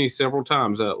Roll20 several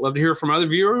times. Love to hear from other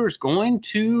viewers going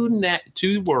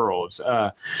to Worlds.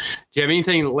 Do you have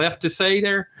anything left to say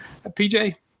there,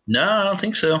 PJ? No, I don't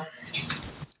think so.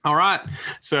 All right.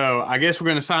 So I guess we're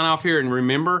going to sign off here. And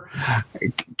remember,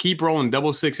 keep rolling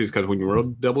double sixes because when you roll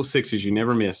double sixes, you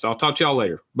never miss. So I'll talk to y'all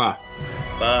later. Bye.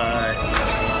 Bye.